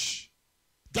lineage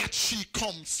that she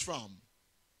comes from.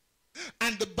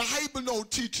 And the Bible now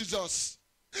teaches us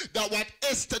that what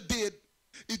Esther did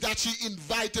is that she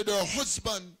invited her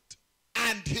husband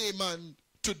and Haman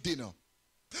to dinner.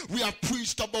 We have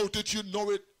preached about it, you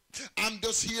know it. I'm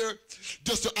just here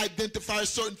just to identify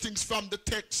certain things from the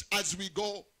text as we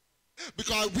go.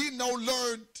 Because we now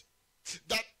learned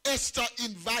that Esther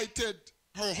invited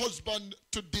her husband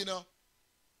to dinner.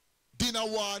 Dinner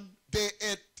one, they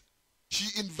ate.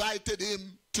 She invited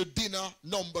him to dinner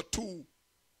number 2.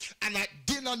 And at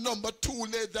dinner number 2,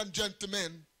 ladies and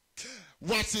gentlemen,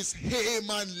 what is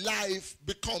Haman's life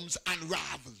becomes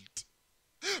unraveled.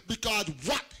 Because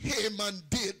what Haman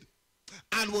did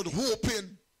and was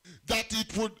hoping that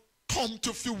it would come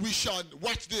to fruition,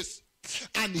 watch this,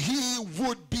 and he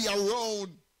would be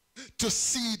around to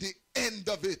see the end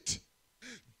of it.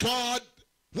 God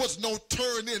was now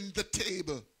turning the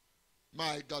table.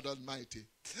 My God Almighty.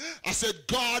 I said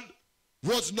God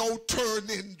was now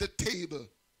turning the table,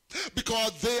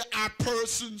 because there are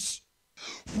persons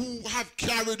who have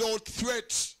carried out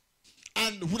threats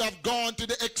and would have gone to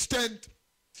the extent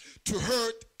to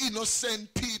hurt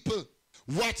innocent people.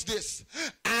 Watch this.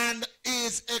 And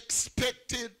is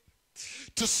expected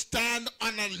to stand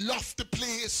on a lofty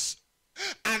place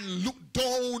and look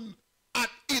down at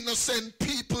innocent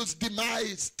people's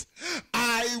demise.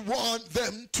 I want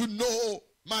them to know,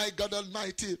 my God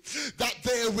Almighty, that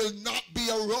they will not be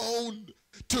around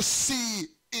to see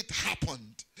it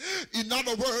happened. In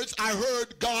other words, I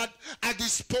heard God as he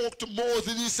spoke to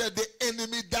Moses. He said, the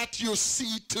enemy that you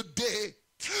see today,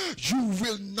 you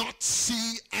will not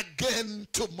see again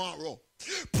tomorrow.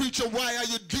 Preacher, why are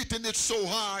you getting it so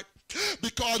hard?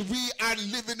 Because we are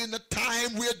living in a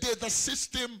time where there's a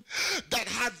system that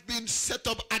has been set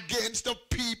up against the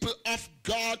people of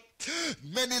God.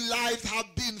 Many lives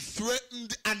have been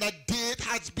threatened, and a date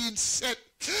has been set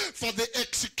for the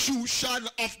execution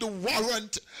of the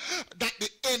warrant that the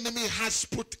enemy has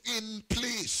put in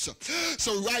place.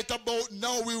 So right about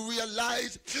now we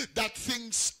realize that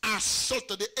things are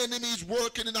subtle. The enemy is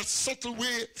working in a subtle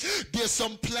way. There's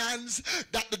some plans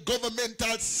that the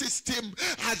governmental system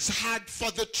has had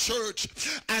for the church,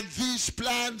 and these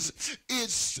plans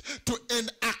is to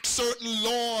enact certain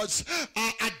laws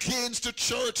against the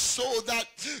church, so that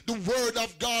the word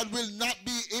of God will not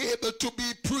be able to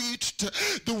be preached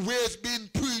the way it's being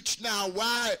preached now.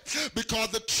 Why? Because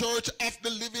the church of the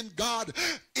living God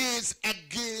is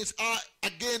against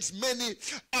many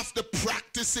of the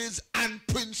practices and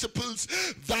principles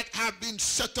that have been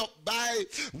set up by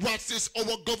what is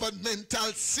our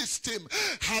governmental system.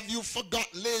 Have you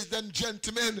forgotten, ladies and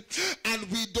gentlemen,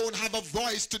 and we don't have a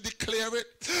voice to declare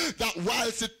it, that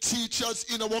whilst the teachers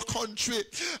in our country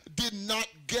did not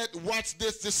get what's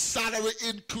this, the salary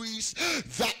increase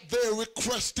that they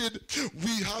requested,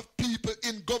 we have people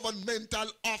in governmental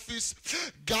office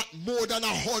got more than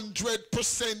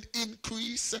 100%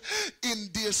 increase in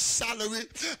their salary,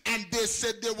 and they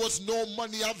said there was no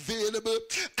money available,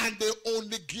 and they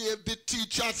only gave the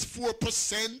teachers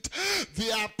 4%.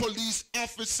 There are police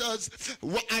officers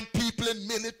and people in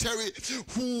military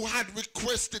who had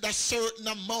requested a certain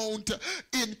amount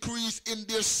increase in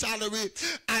their salary,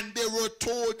 and they were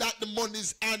told that the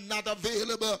monies are not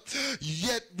available.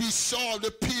 Yet we saw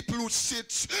the people who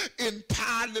sit in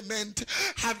parliament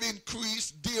have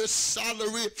increased their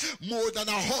salary more than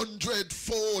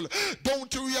 100-fold.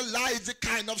 Don't you realize the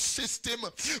kind of system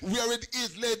where it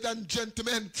is, ladies and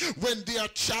gentlemen, when they are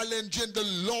challenging the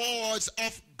laws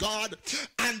of God,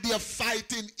 and they are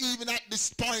fighting even at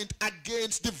this point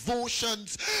against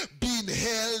devotions being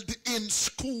held in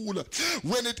school,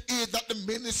 when it is that the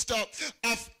minister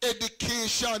of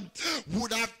education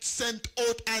would have sent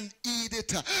out an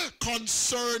edict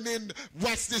concerning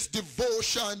what's this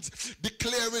devotions,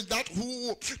 declaring that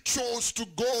who chose to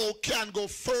go can go.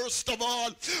 First of all,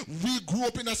 we grew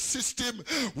up in a system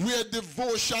where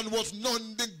devotion was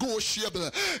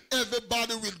non-negotiable.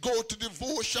 Everybody will go to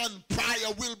devotion,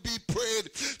 prayer will be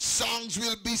prayed, songs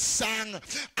will be sung,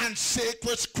 and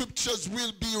sacred scriptures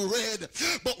will be read.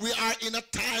 But we are in a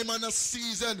time and a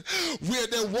season where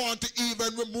they want to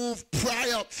even remove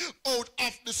prayer out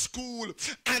of the school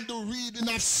and the reading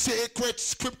of sacred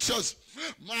scriptures.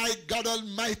 My God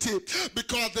Almighty,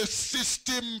 because the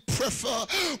system prefer,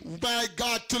 my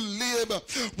God, to live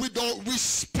without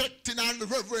respecting and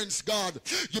reverence God.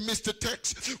 You missed the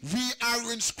text. We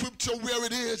are in scripture where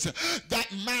it is that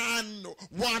man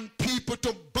want people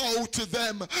to bow to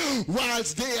them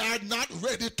whilst they are not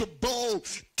ready to bow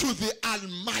to the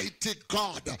Almighty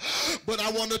God. But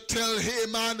I want to tell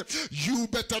Haman, you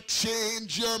better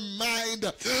change your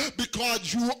mind,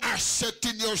 because you are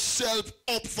setting yourself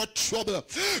up for trouble.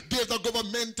 There's a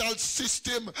governmental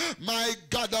system, my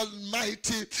God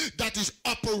Almighty, that is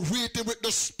operating with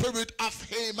the spirit of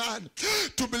Haman,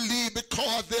 to believe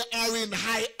because they are in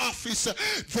high office,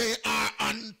 they are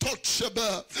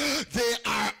untouchable, they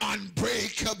are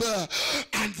unbreakable,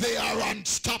 and they are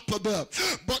unstoppable.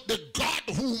 But the God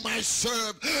who whom I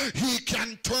serve, he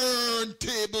can turn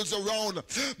tables around.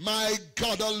 My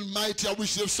God Almighty, I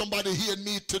wish there's somebody here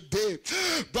me today.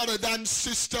 Brothers and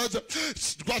sisters,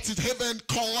 what is heaven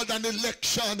called an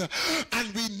election,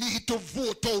 and we need to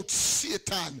vote out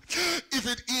Satan. If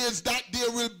it is that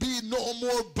there will be no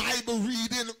more Bible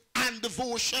reading and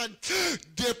devotion,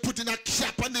 they're putting a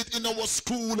cap on it in our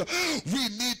school. We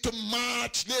need to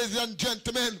march, ladies and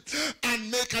gentlemen,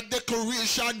 and make a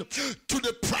declaration to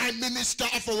the Prime Minister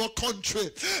of our country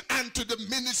and to the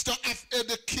Minister of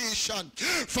Education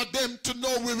for them to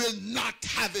know we will not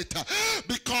have it,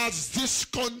 because this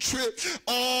country,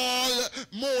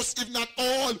 most if not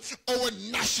all our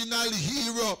national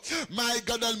hero, my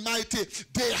God Almighty,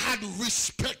 they had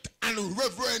respect and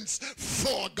reverence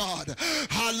for God.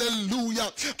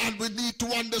 Hallelujah. And we need to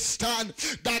understand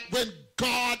that when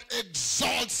God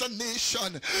exalts a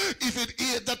nation, if it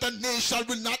is that a nation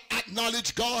will not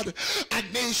acknowledge God, a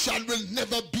nation will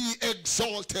never be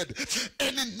exalted.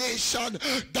 Any nation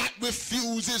that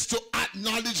refuses to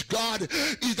acknowledge God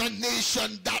is a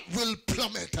nation that will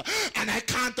plummet. And I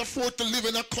can't afford to live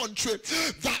in a country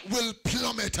that will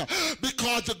plummet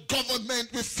because the government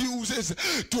refuses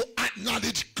to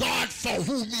acknowledge God for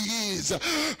whom he is.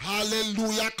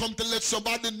 Hallelujah. I come to let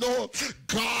somebody know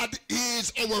God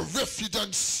is our refuge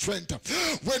and strength.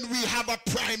 When we have a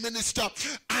prime minister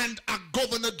and a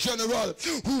governor general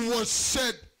who was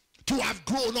said to have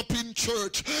grown up in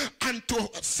church and to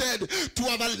have said to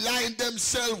have aligned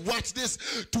themselves, watch this,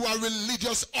 to a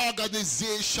religious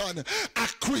organization, a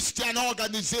Christian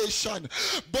organization,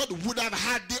 but would have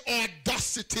had the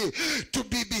audacity to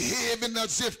be behaving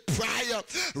as if prior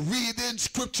reading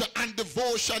scripture and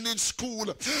devotion in school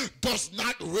does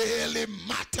not really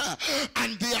matter,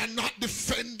 and they are not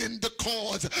defending the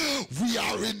cause, we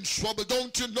are in trouble.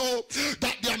 Don't you know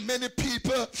that there are many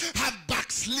people have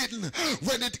backslidden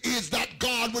when it is that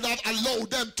God would have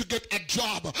allowed them to get a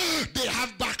job? They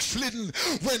have backslidden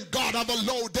when God have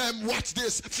allowed them, watch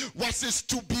this,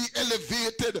 to be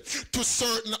elevated to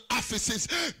certain offices.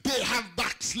 They have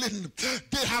backslidden.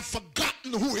 They have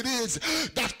forgotten who it is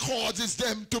that causes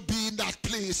them to be in that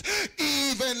place.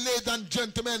 Even, ladies and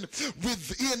gentlemen,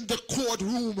 within the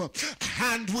courtroom, a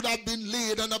hand would have been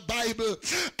laid on a Bible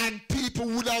and people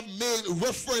would have made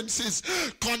references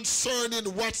concerning,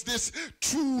 what's this,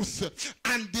 truth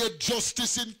and their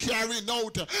justice in carrying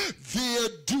out their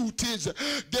duties.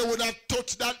 They would have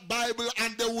touched that Bible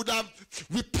and they would have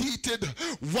repeated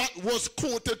what was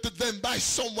quoted to them by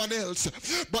someone else.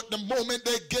 But the moment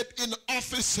they get in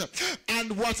office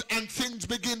and things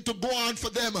begin to go on for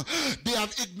them, they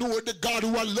have ignored the God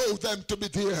who allowed them to be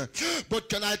there. But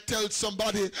can I tell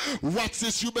somebody, what's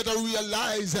this? You better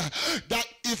realize that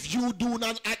if you do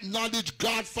not acknowledge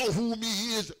God for whom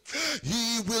he is,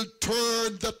 he will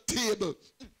turn the table.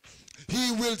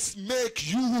 He will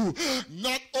make you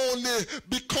not only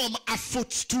become a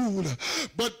footstool,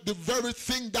 but the very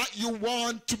thing that you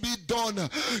want to be done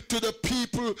to the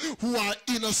people who are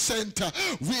innocent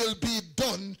will be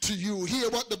done to you. Hear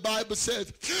what the Bible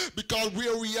says, because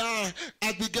where we are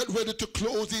as we get ready to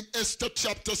close in Esther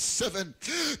chapter 7,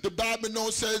 the Bible now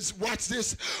says, watch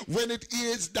this, when it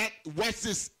is that, watch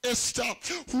this, Esther,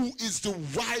 who is the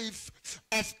wife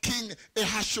of King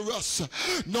Ahasuerus,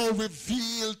 now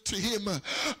revealed to him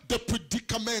the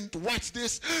predicament, watch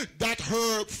this, that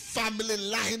her family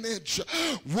lineage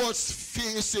was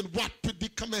facing. What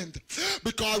predicament?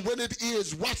 Because when it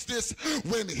is, watch this,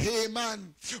 when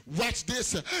Haman, watch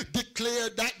this,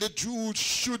 declared that the Jews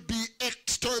should be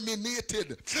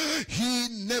exterminated, he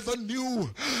never knew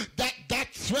that that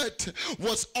threat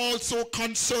was also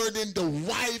concerning the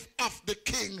wife of the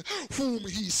king whom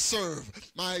he served.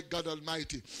 My God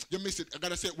Almighty, you missed it. I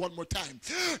gotta say it one more time.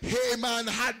 Haman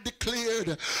had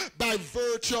declared by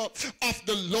virtue of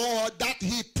the law that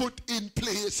he put in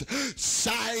place,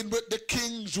 signed with the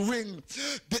king's ring,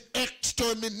 the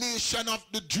extermination of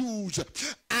the Jews.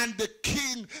 And the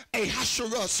king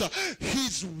Ahasuerus,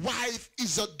 his wife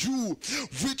is a Jew,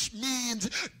 which means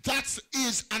that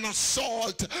is an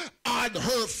assault on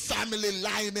her family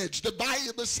lineage. The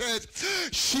Bible says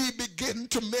she began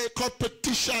to make her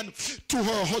petition to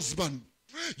her husband.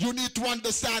 You need to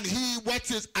understand,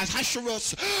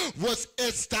 Ahasuerus was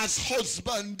Esther's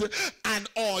husband and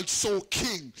also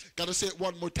king. Gotta say it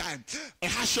one more time.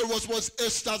 Ahasuerus was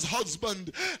Esther's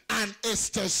husband and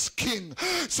Esther's king.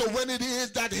 So when it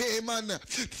is that Haman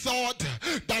thought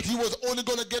that he was only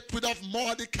going to get rid of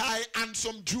Mordecai and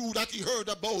some Jew that he heard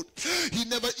about, he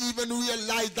never even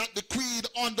realized that the queen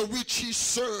under which he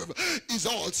served is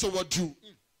also a Jew.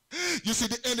 You see,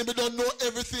 the enemy don't know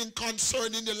everything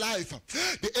concerning your life.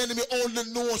 The enemy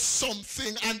only knows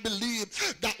something and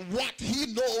believe that what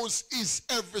he knows is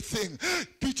everything.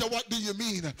 Preacher, what do you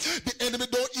mean? The enemy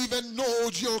don't even know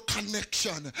your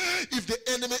connection. If the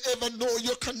enemy ever know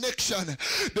your connection,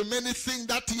 the many things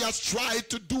that he has tried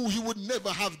to do, he would never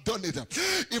have done it.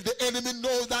 If the enemy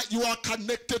knows that you are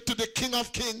connected to the King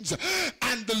of Kings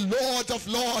and the Lord of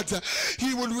Lords,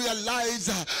 he will realize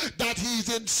that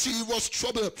he's in serious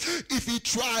trouble. If he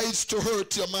tries to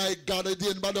hurt you, my God, I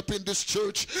didn't end up in this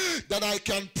church that I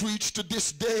can preach to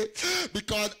this day,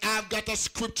 because I've got a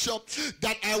scripture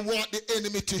that I want the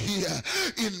enemy to hear.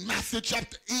 In Matthew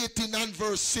chapter 18 and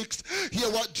verse 6, hear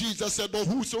what Jesus said, but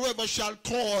whosoever shall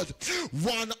cause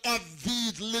one of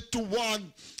these little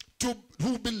ones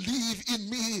who believe in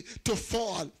me to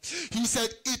fall, he said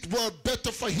it were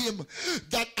better for him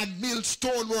that a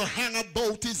millstone were hung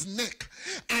about his neck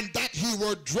and that he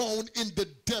were drowned in the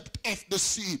depth of the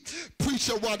sea.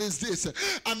 Preacher, what is this?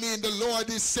 I mean, the Lord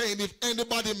is saying, if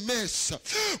anybody mess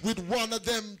with one of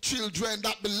them children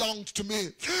that belongs to me,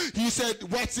 he said,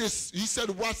 what's this? He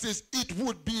said, what's this? It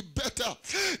would be better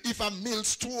if a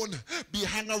millstone be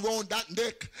hung around that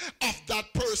neck of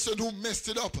that person who messed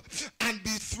it up and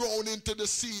be thrown into the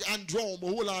sea and drown.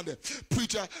 Hold on there.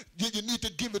 Preacher, you need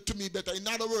to give it to me better. In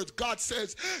other words, God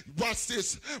says, what's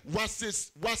this? What's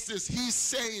this? What's this? He's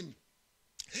saying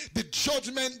the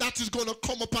judgment that is going to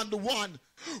come upon the one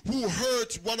who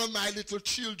hurt one of my little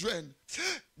children.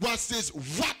 What's this?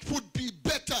 What would be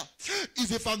better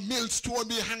is if a millstone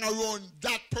be hung around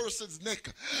that person's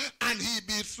neck and he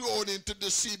be thrown into the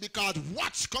sea, because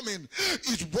what's coming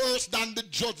is worse than the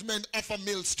judgment of a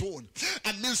millstone.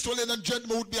 A millstone, ladies and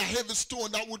gentlemen, would be a heavy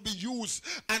stone that would be used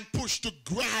and pushed to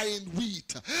grind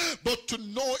wheat. But to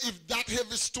know if that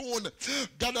heavy stone,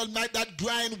 God Almighty, that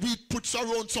grind wheat puts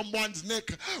around someone's neck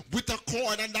with a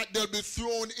cord and that they'll be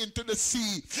thrown into the sea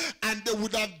and they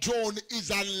would have drowned,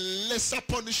 is a lesser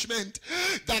punishment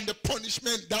than the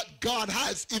punishment that God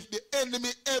has. If the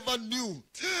enemy ever knew,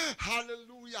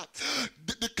 hallelujah,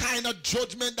 the kind of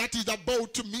judgment that he's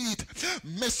about to meet,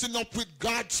 messing up with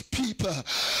God's people,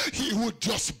 he would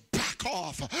just back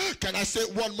off. Can I say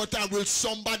it one more time? Will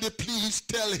somebody please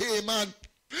tell Haman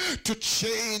to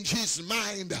change his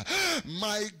mind?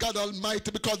 My God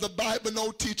Almighty, because the Bible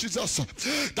now teaches us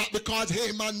that because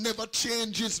Haman never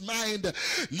changed his mind,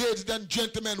 ladies and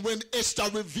gentlemen, when Esther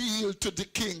revealed to the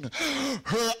king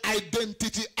her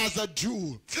identity as a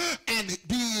Jew and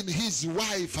being his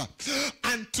wife,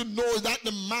 and to know that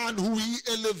the man who he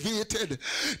elevated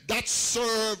that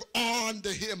served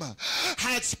under him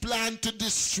has planned to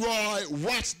destroy,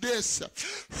 watch this,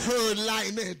 her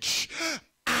lineage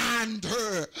and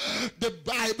her, the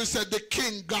Bible said the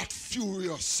king got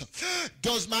furious.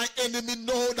 Does my enemy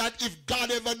know that if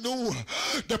God ever knew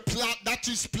the plot that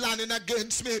he's planning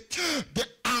against me, the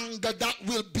anger that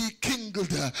will be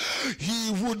kindled,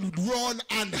 he would run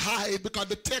and hide? Because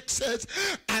the text says,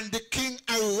 and the king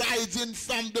arising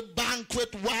from the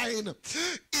banquet wine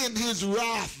in his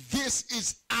wrath. This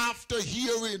is after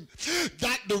hearing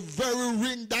that the very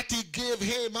ring that he gave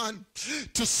Haman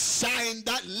to sign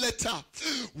that letter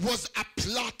was a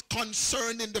plot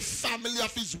concerning the family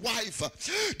of his wife.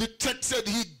 The text said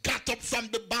he got up from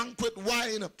the banquet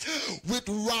wine with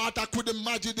wrath. I could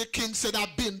imagine the king said,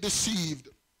 I've been deceived.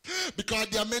 Because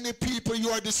there are many people, you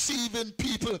are deceiving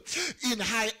people in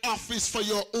high office for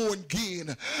your own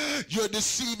gain. You're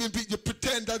deceiving people. You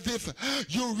pretend as if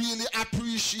you really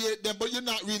appreciate them, but you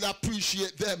not really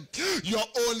appreciate them. You're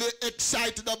only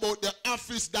excited about the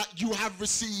office that you have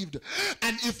received.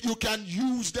 And if you can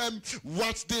use them,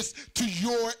 watch this, to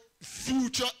your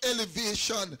future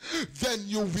elevation, then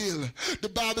you will. The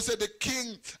Bible said the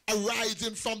king,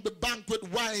 arising from the banquet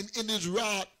wine in his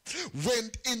wrath,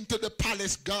 went into the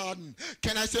palace garden.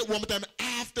 Can I say it one more time?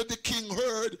 After the king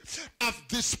heard of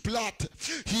this plot,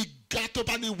 he got up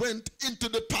and he went into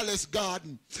the palace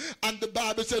garden. And the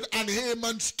Bible said, and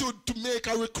Haman stood to make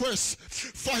a request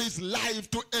for his life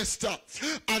to Esther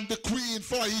and the queen,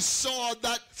 for he saw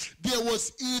that there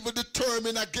was evil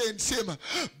determined against him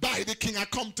by the king. I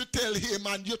come to tell him,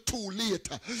 and you're too late.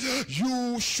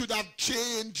 You should have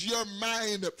changed your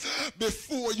mind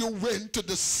before you went to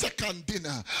the second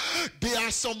dinner. There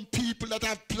are some people that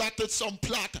have plotted some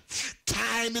plot.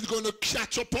 Time is going to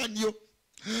catch up on you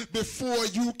before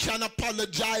you can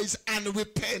apologize and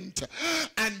repent,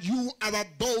 and you are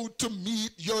about to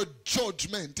meet your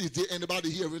judgment. Is there anybody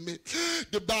hearing me?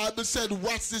 The Bible said,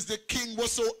 what's this? The king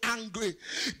was so angry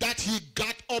that he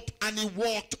got up and he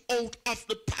walked out of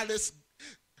the palace,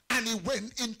 and he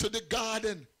went into the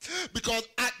garden. Because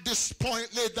at this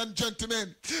point, ladies and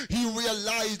gentlemen, he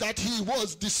realized that he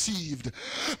was deceived.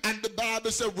 And the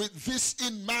Bible said, with this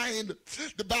in mind,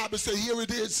 the Bible said, here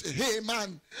it is,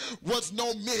 Haman was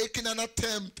now making an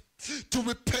attempt to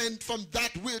repent from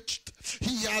that which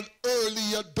he had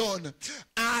earlier done,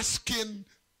 asking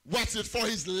for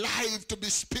his life to be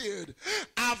spared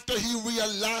after he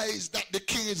realized that the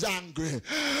king is angry.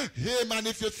 Haman,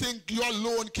 if you think you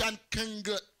alone can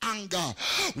kindle anger,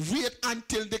 wait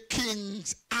until the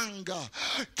king's anger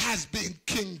has been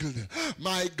kindled.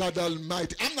 My God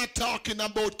Almighty. I'm not talking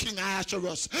about King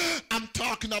Ahasuerus. I'm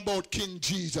talking about King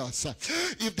Jesus.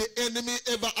 If the enemy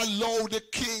ever allowed the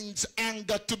king's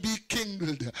anger to be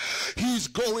kindled, he's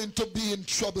going to be in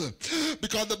trouble.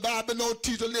 Because the Bible now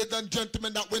teaches, ladies and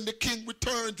gentlemen, that when the king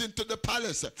returns into the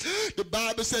palace, the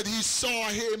Bible said he saw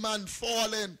Haman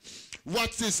falling,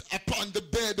 upon the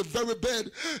bed, the very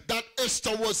bed that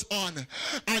Esther was on.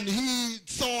 And he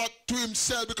thought to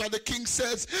himself, because the king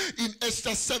says in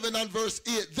Esther 7 and verse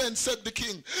 8, then said the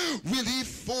king, will he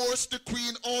force the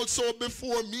queen also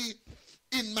before me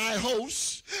in my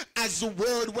house? As the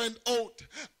word went out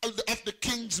of the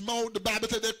king's mouth, the Bible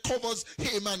said it covers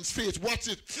Haman's face. Watch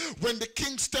it. When the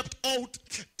king stepped out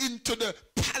into the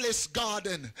palace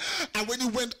garden, and when he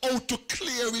went out to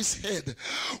clear his head,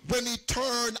 when he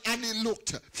turned and he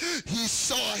looked, he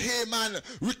saw Haman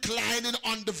reclining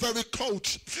on the very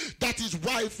couch that his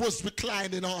wife was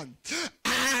reclining on.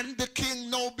 And the king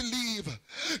now believed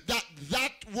that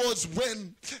that was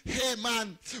when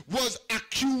Haman was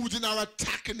accusing or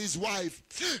attacking his wife.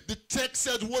 The text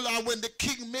said, well, when the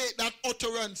king made that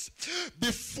utterance,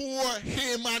 before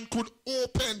Haman could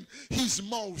open his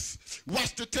mouth.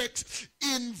 Watch the text.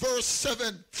 In verse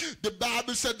 7, the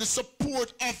Bible said the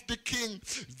support of the king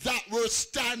that were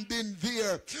standing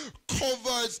there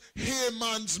covers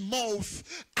Haman's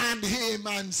mouth and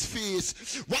Haman's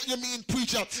face. What you mean,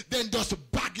 preacher? Then just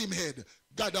bag him head.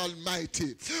 God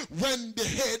Almighty. When the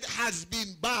head has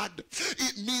been bagged,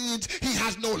 it means he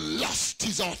has no lost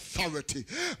his authority.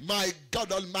 My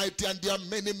God Almighty, and there are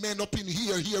many men up in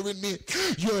here hearing me.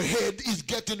 Your head is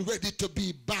getting ready to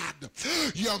be bagged.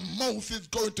 Your mouth is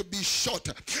going to be shut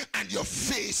and your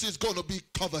face is going to be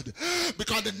covered.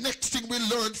 Because the next thing we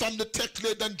learn from the text,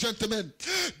 ladies and gentlemen,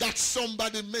 that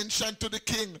somebody mentioned to the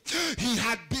king, he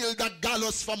had built a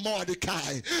gallows for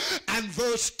Mordecai. And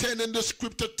verse 10 in the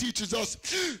scripture teaches us,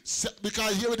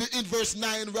 because here it is in verse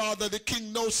 9, rather, the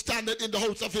king now standeth in the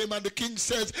house of him, and the king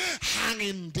says, hang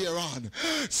him thereon.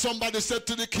 Somebody said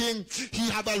to the king,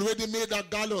 he have already made a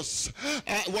gallows.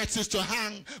 What's this, to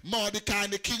hang Mordecai?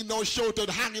 And the king now shouted,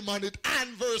 hang him on it.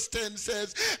 And verse 10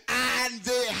 says, and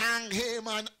they hang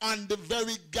Haman on the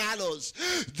very gallows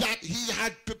that he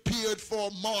had prepared for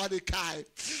Mordecai.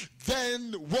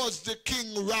 Then was the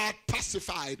king wrath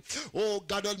pacified. Oh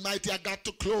God Almighty, I got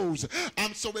to close.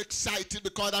 I'm so excited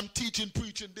because I'm preaching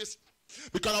this,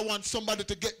 because I want somebody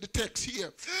to get the text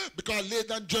here. Because,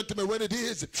 ladies and gentlemen, when it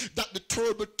is that the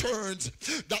turtle turns,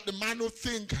 that the man who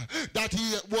think that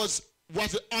he was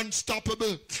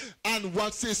unstoppable, and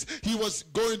what's this, he was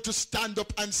going to stand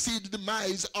up and see the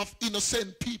demise of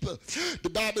innocent people. The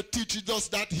Bible teaches us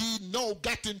that he now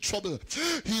got in trouble.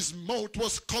 His mouth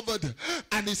was covered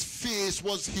and his face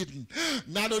was hidden.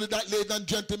 Not only that, ladies and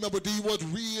gentlemen, but he was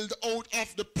reeled out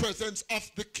of the presence of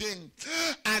the king,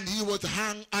 and he was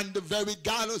hung on the very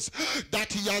gallows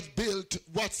that he has built,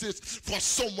 what's this, for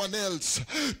someone else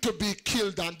to be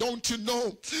killed on. Don't you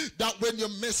know that when you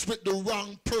mess with the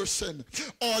wrong person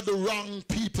or the wrong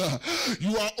people,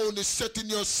 you are only setting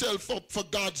yourself up for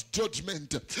God's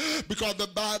judgment? Because the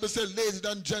Bible says, ladies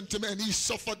and gentlemen, he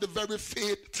suffered the very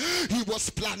fate he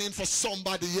was planning for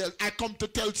somebody else. I come to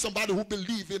tell somebody who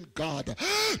believes in God,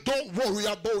 don't worry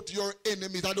about your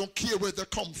enemies. I don't care where they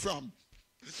come from.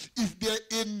 If they're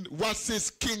in what's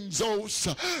this king's house,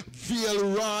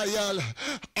 Vale Royal,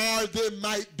 or they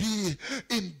might be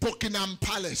in Buckingham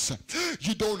Palace,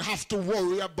 you don't have to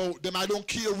worry about them. I don't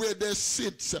care where they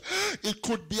sit. It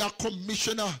could be a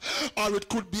commissioner or it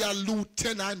could be a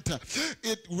lieutenant.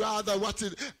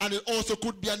 And it also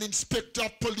could be an inspector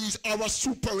of police or a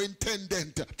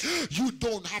superintendent. You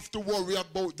don't have to worry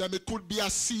about them. It could be a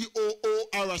COO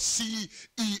or a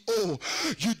CEO.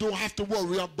 You don't have to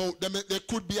worry about them. They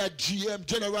could be a GM,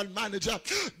 general manager.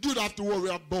 You don't have to worry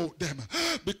about them,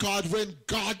 because when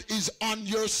God is on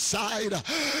your side,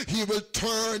 he will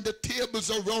turn the tables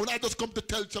around. I just come to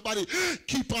tell somebody,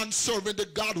 keep on serving the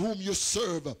God whom you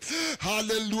serve.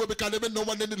 Hallelujah. Because even though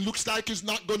when it looks like it's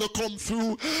not going to come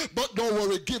through, but don't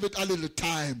worry, give it a little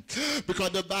time,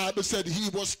 because the Bible said he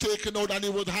was taken out and he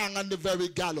was hung on the very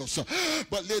gallows.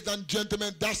 But ladies and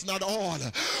gentlemen, that's not all.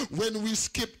 God. When we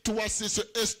skip to us,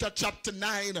 Esther chapter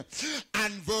 9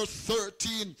 and verse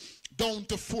 13 down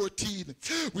to 14,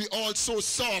 we also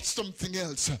saw something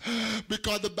else,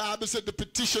 because the Bible said the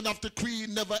petition of the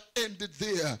queen never ended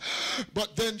there.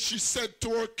 But then she said to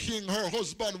her king, her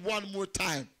husband, one more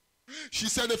time. She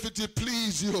said, if it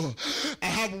please you, I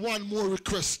have one more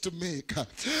request to make.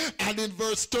 And in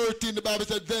verse 13, the Bible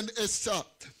said, then Esther,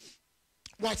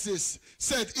 what's this?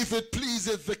 Said, if it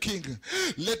pleases the king,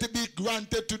 let it be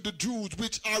granted to the Jews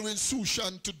which are in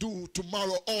Shushan to do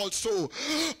tomorrow also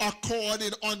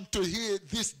according unto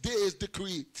this day's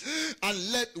decree.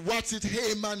 And let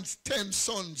Haman's 10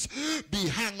 sons be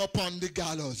hung upon the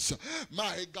gallows.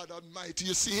 My God Almighty,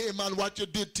 you see, Haman, what you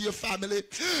did to your family.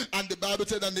 And the Bible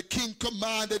said, and the king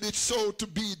commanded it so to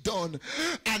be done.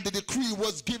 And the decree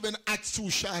was given at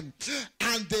Shushan.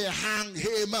 And they hang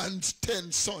Haman's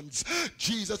 10 sons.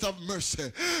 Jesus have mercy.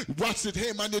 What's it,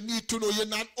 Haman? You need to know you're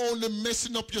not only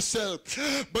messing up yourself,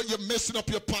 but you're messing up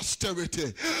your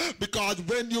posterity. Because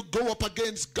when you go up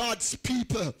against God's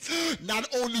people, not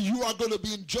only you are going to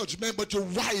be in judgment, but your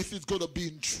wife is going to be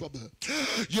in trouble.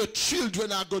 Your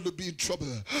children are going to be in trouble.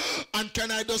 And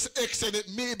can I just extend it?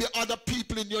 Maybe other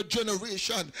people in your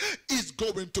generation is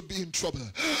going to be in trouble.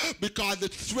 Because the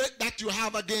threat that you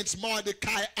have against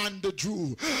Mordecai and the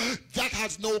Jew, that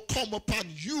has now come upon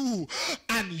you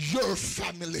and your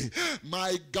family.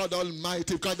 My God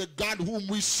Almighty, because the God whom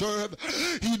we serve,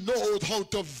 he knows how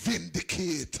to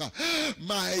vindicate.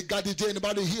 My God, did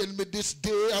anybody hear me this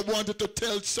day? I wanted to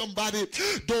tell somebody,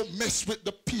 don't mess with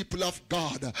the people of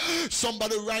God.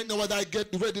 Somebody right now, as I get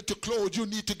ready to close, you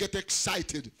need to get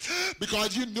excited,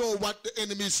 because you know what the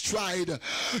enemy's tried.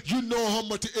 You know how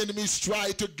much the enemy's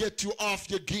tried to get you off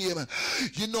your game.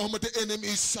 You know how much the enemy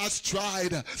has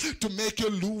tried to make you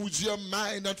lose your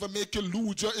mind and to make you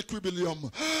lose your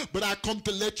equilibrium. But I come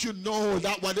to let you know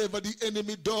that whatever the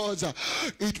enemy does,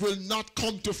 it will not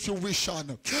come to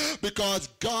fruition, because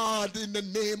God, in the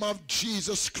name of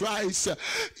Jesus Christ,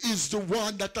 is the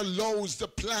one that allows the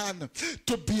plan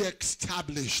to be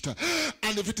established.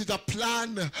 And if it is a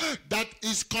plan that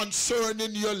is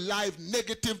concerning your life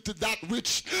negative to that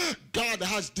which God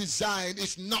has designed,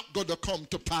 it's not going to come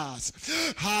to pass.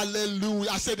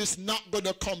 Hallelujah. I said it's not going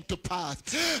to come to pass.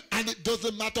 And it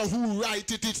doesn't matter who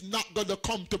writes it, it's not going to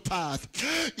come to pass.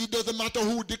 It doesn't matter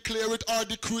who declare it or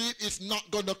decree it, it's not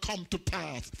going to come to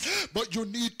pass. But you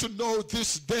need to know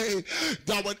this day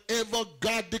that whatever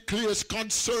God declares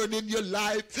concerning your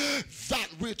life, that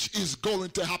which is going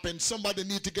to happen. Somebody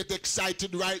need to get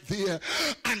excited right there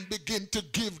and begin to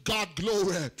give God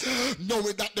glory,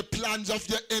 knowing that the plans of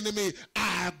your enemy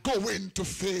are going to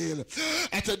fail.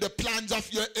 I said the plans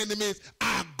of your enemies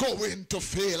are going to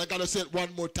fail. I gotta say it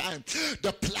one more time.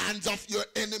 The plans of your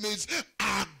enemies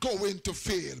are going to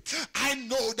fail. I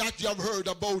know that you have heard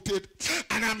about it,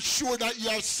 and I'm sure that you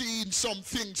have seen some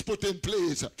things put in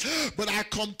place, but I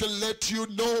come to let you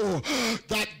know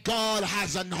that God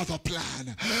has another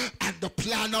plan, and the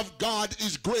plan of God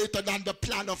is greater than the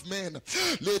plan of men.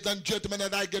 Ladies and gentlemen,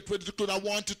 as I get ready to close, I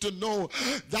want you to know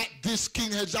that this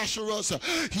King Ahasuerus,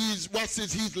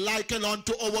 he's likened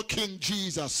unto our King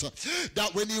Jesus.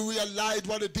 That when he realized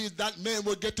what it is that men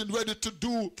were getting ready to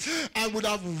do and would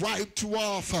have wiped you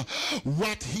off,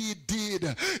 what he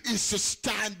did is to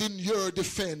stand in your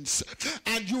defense.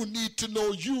 And you need to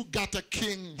know you got a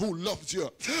king who loves you.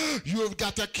 You've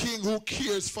got a king who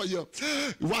cares for you.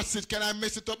 What's it? Can I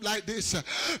mess it up like this?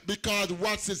 Because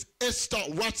Esther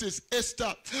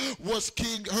was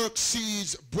King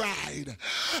Xerxes' bride.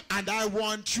 And I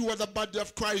want you as the body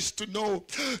of Christ to know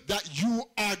that you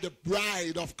are the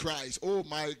bride of Christ. Oh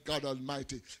my God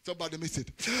Almighty. Somebody miss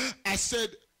it. I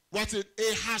said,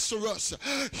 Ahasuerus,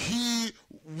 his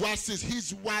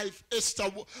wife Esther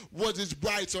was his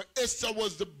bride. So Esther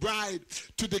was the bride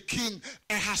to the king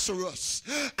Ahasuerus.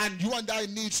 And you and I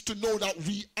need to know that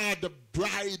we are the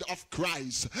bride of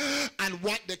Christ. And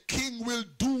what the king will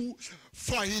do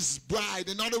for his bride.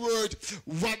 In other words,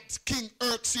 what King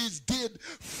Xerxes did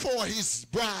for his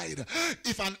bride.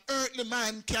 If an earthly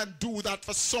man can do that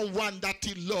for someone that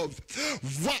he loved,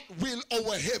 what will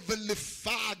our heavenly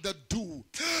Father do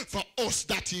for us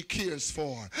that he cares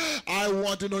for? I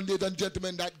want to know, ladies and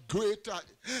gentlemen, that greater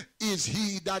is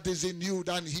he that is in you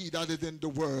than he that is in the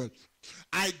world.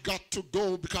 I got to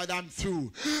go because I'm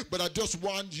through. But I just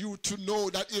want you to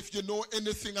know that if you know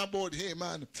anything about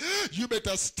Haman, you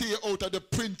better stay out of the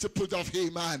principles of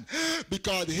Haman.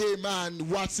 Because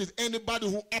Haman,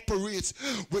 anybody who operates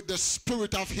with the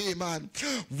spirit of Haman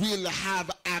will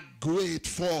have a great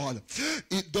fall.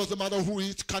 It doesn't matter who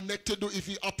he's connected to. If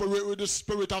he operates with the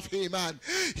spirit of Haman,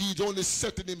 he's only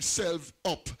setting himself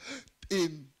up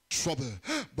in trouble.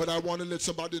 But I want to let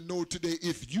somebody know today,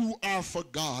 if you are for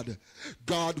God,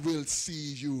 God will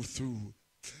see you through.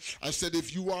 I said,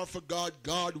 if you are for God,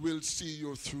 God will see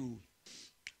you through.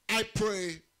 I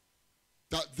pray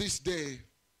that this day,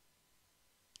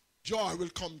 joy will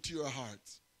come to your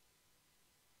hearts.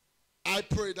 I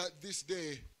pray that this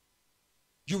day,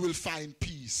 you will find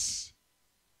peace.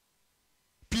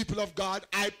 People of God,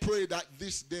 I pray that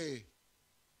this day,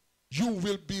 you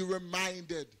will be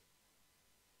reminded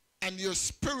and your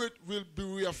spirit will be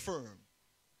reaffirmed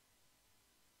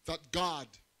that God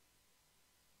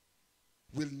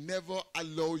will never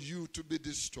allow you to be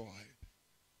destroyed.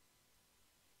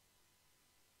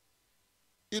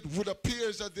 It would appear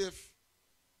as if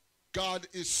God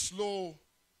is slow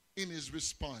in his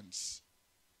response.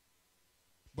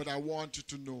 But I want you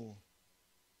to know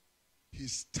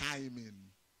his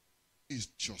timing is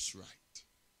just right.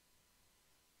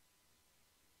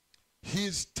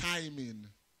 His timing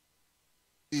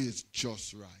is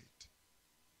just right.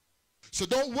 So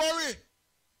don't worry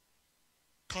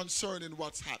concerning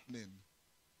what's happening.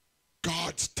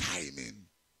 God's timing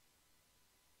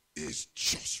is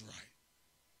just right.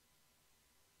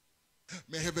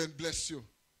 May heaven bless you.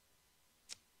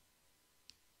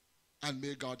 And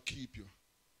may God keep you.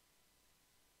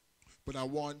 But I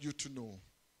want you to know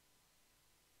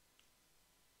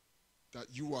that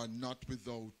you are not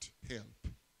without help.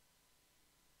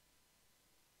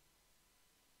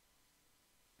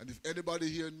 And if anybody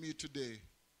hearing me today,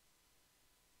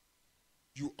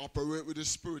 you operate with the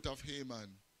spirit of Haman,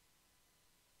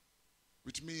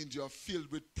 which means you are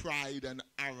filled with pride and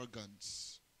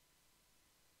arrogance.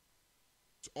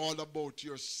 It's all about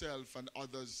yourself and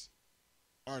others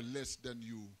are less than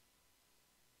you.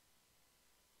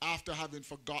 After having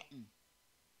forgotten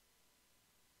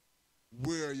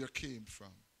where you came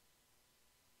from,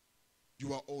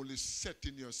 you are only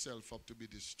setting yourself up to be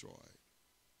destroyed.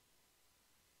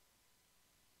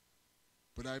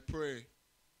 But I pray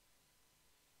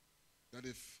that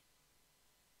if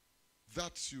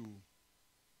that's you,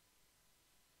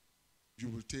 you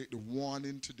will take the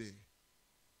warning today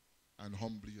and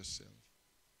humble yourself.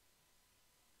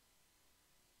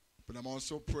 But I'm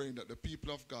also praying that the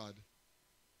people of God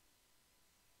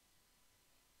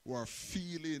who are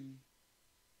feeling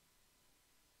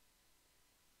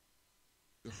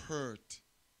the hurt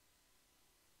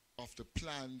of the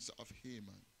plans of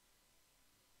Haman,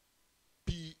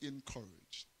 be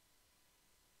encouraged,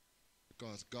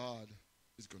 because God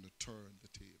is going to turn the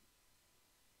table.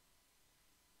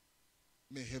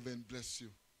 May heaven bless you.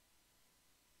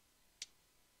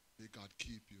 May God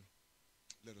keep you.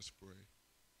 Let us pray.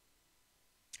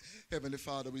 Heavenly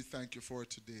Father, we thank you for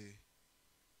today.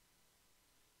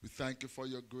 We thank you for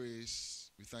your grace.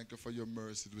 We thank you for your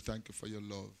mercy. We thank you for your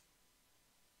love.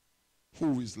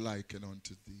 Who is likened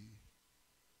unto thee?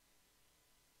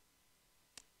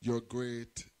 You're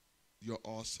great, you're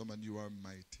awesome, and you are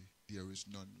mighty. There is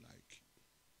none like you.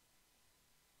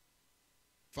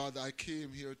 Father, I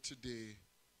came here today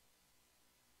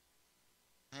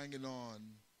hanging on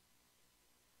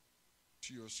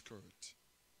to your skirt,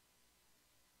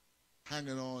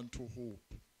 hanging on to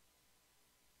hope.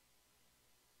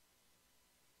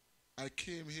 I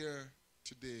came here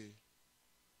today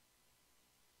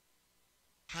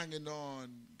hanging on,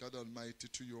 God Almighty,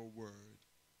 to your word,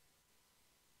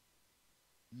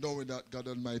 knowing that, God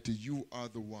Almighty, you are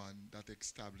the one that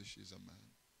establishes a man.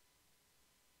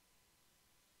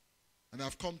 And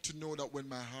I've come to know that when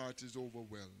my heart is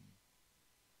overwhelmed,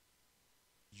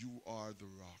 you are the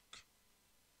rock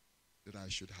that I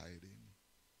should hide in.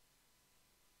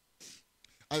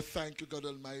 I thank you, God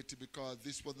Almighty, because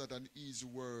this was not an easy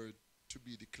word to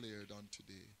be declared on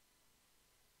today.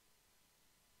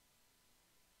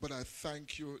 But I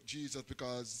thank you, Jesus,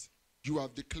 because you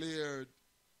have declared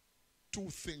two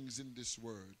things in this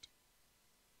word.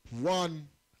 One,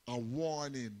 a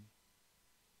warning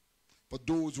for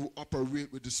those who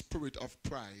operate with the spirit of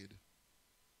pride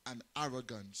and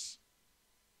arrogance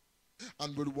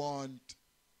and would want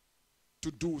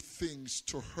to do things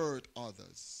to hurt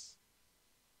others.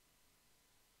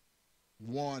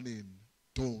 Warning,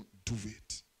 don't do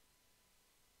it.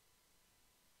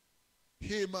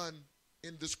 Haman,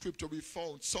 in the scripture we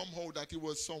found somehow that he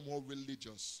was somehow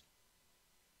religious.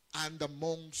 And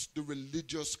amongst the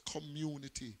religious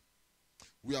community,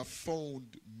 we have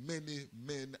found many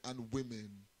men and women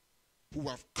who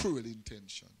have cruel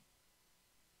intention.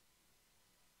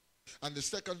 And the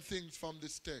second thing from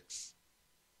this text,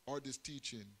 or this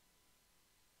teaching,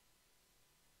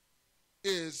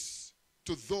 is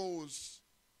to those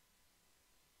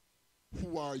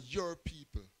who are your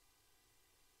people,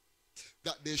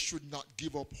 that they should not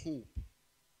give up hope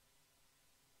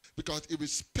Because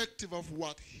irrespective of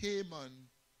what Haman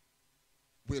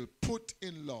will put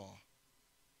in law,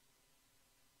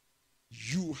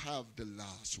 you have the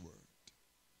last word.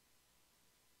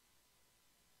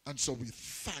 And so we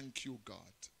thank you, God,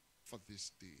 for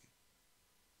this day.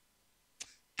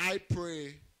 I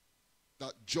pray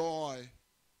that joy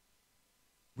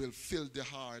will fill the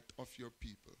heart of your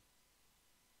people.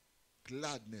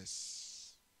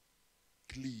 Gladness,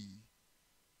 glee.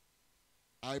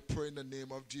 I pray in the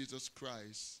name of Jesus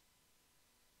Christ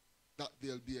that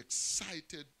they'll be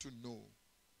excited to know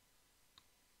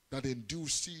that in due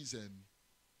season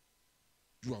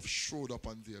you have showed up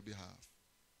on their behalf.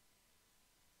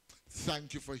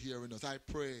 Thank you for hearing us. I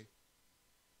pray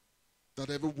that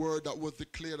every word that was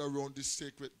declared around this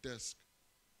sacred desk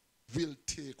will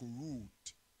take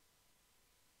root.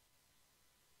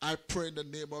 I pray in the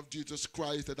name of Jesus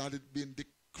Christ that had it been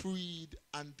decreed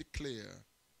and declared,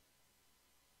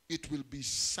 it will be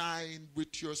signed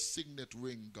with your signet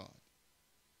ring, God,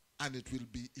 and it will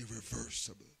be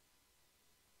irreversible.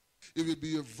 It will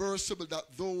be irreversible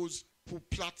that those who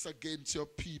plot against your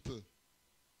people,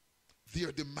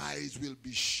 their demise will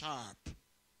be sharp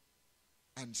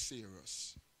and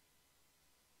serious.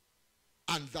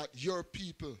 And that your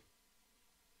people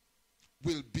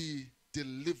will be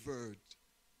delivered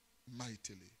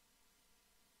mightily.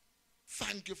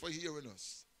 Thank you for hearing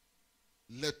us.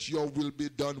 Let your will be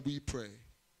done, we pray.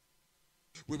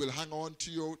 We will hang on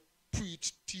to your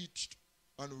preached, teached,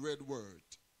 and read word,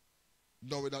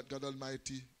 knowing that, God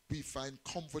Almighty, we find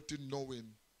comfort in knowing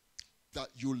that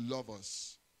you love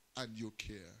us and you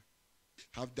care.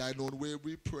 Have thine own way,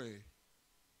 we pray.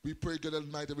 We pray, God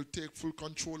Almighty, will take full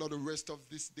control of the rest of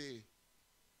this day.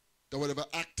 That whatever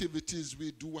activities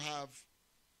we do have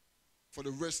for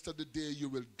the rest of the day, you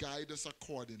will guide us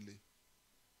accordingly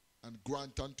and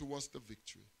grant unto us the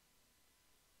victory.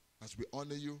 As we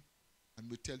honor you and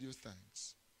we tell you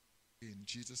thanks. In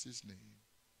Jesus' name,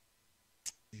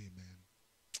 amen.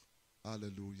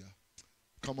 Hallelujah.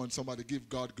 Come on, somebody, give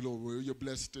God glory. You're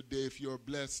blessed today. If you're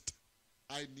blessed,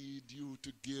 I need you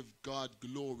to give God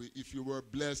glory. If you were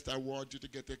blessed, I want you to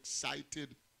get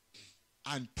excited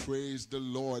and praise the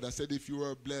Lord. I said, if you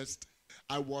were blessed,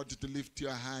 I want you to lift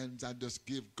your hands and just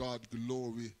give God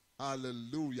glory.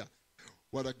 Hallelujah.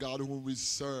 What a God whom we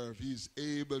serve. He's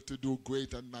able to do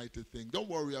great and mighty things. Don't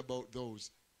worry about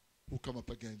those who come up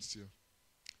against you,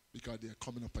 because they're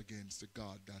coming up against the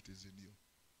God that is in you.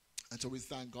 And so we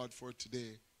thank God for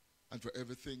today and for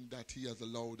everything that he has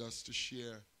allowed us to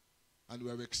share. And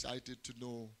we're excited to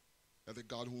know that the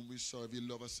God whom we serve, he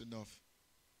loves us enough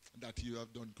and that you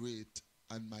have done great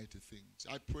and mighty things.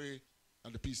 I pray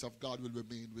that the peace of God will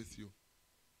remain with you.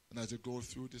 And as you go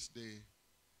through this day,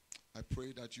 I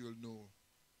pray that you'll know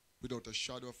without a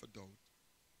shadow of a doubt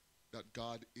that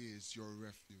God is your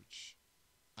refuge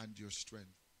and your strength,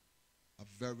 a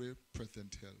very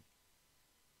present help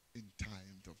in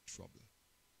times of trouble.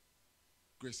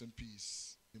 Grace and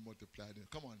peace be multiplied.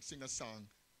 Come on, sing a song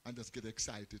and just get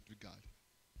excited with God.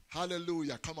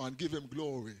 Hallelujah. Come on, give him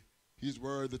glory. He's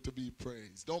worthy to be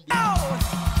praised. Don't be...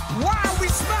 Why are we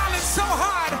smiling so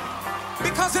hard?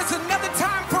 Because it's another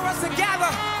time for us to gather.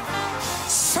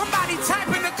 Somebody type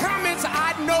in the comments,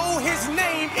 I know his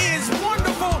name is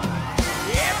wonderful.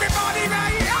 Everybody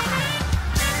right here.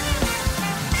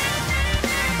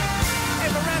 Hey,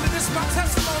 Miranda, this is my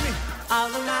testimony.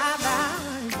 All of my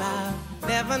life, I've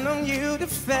never known you to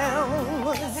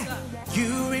fail.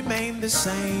 You remain the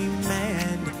same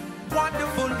man.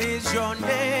 Wonderful is your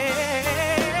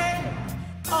name.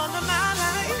 All of my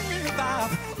life,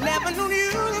 I've never known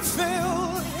you to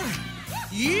fail.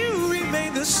 You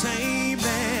remain the same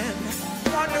man.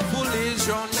 Wonderful is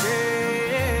your name.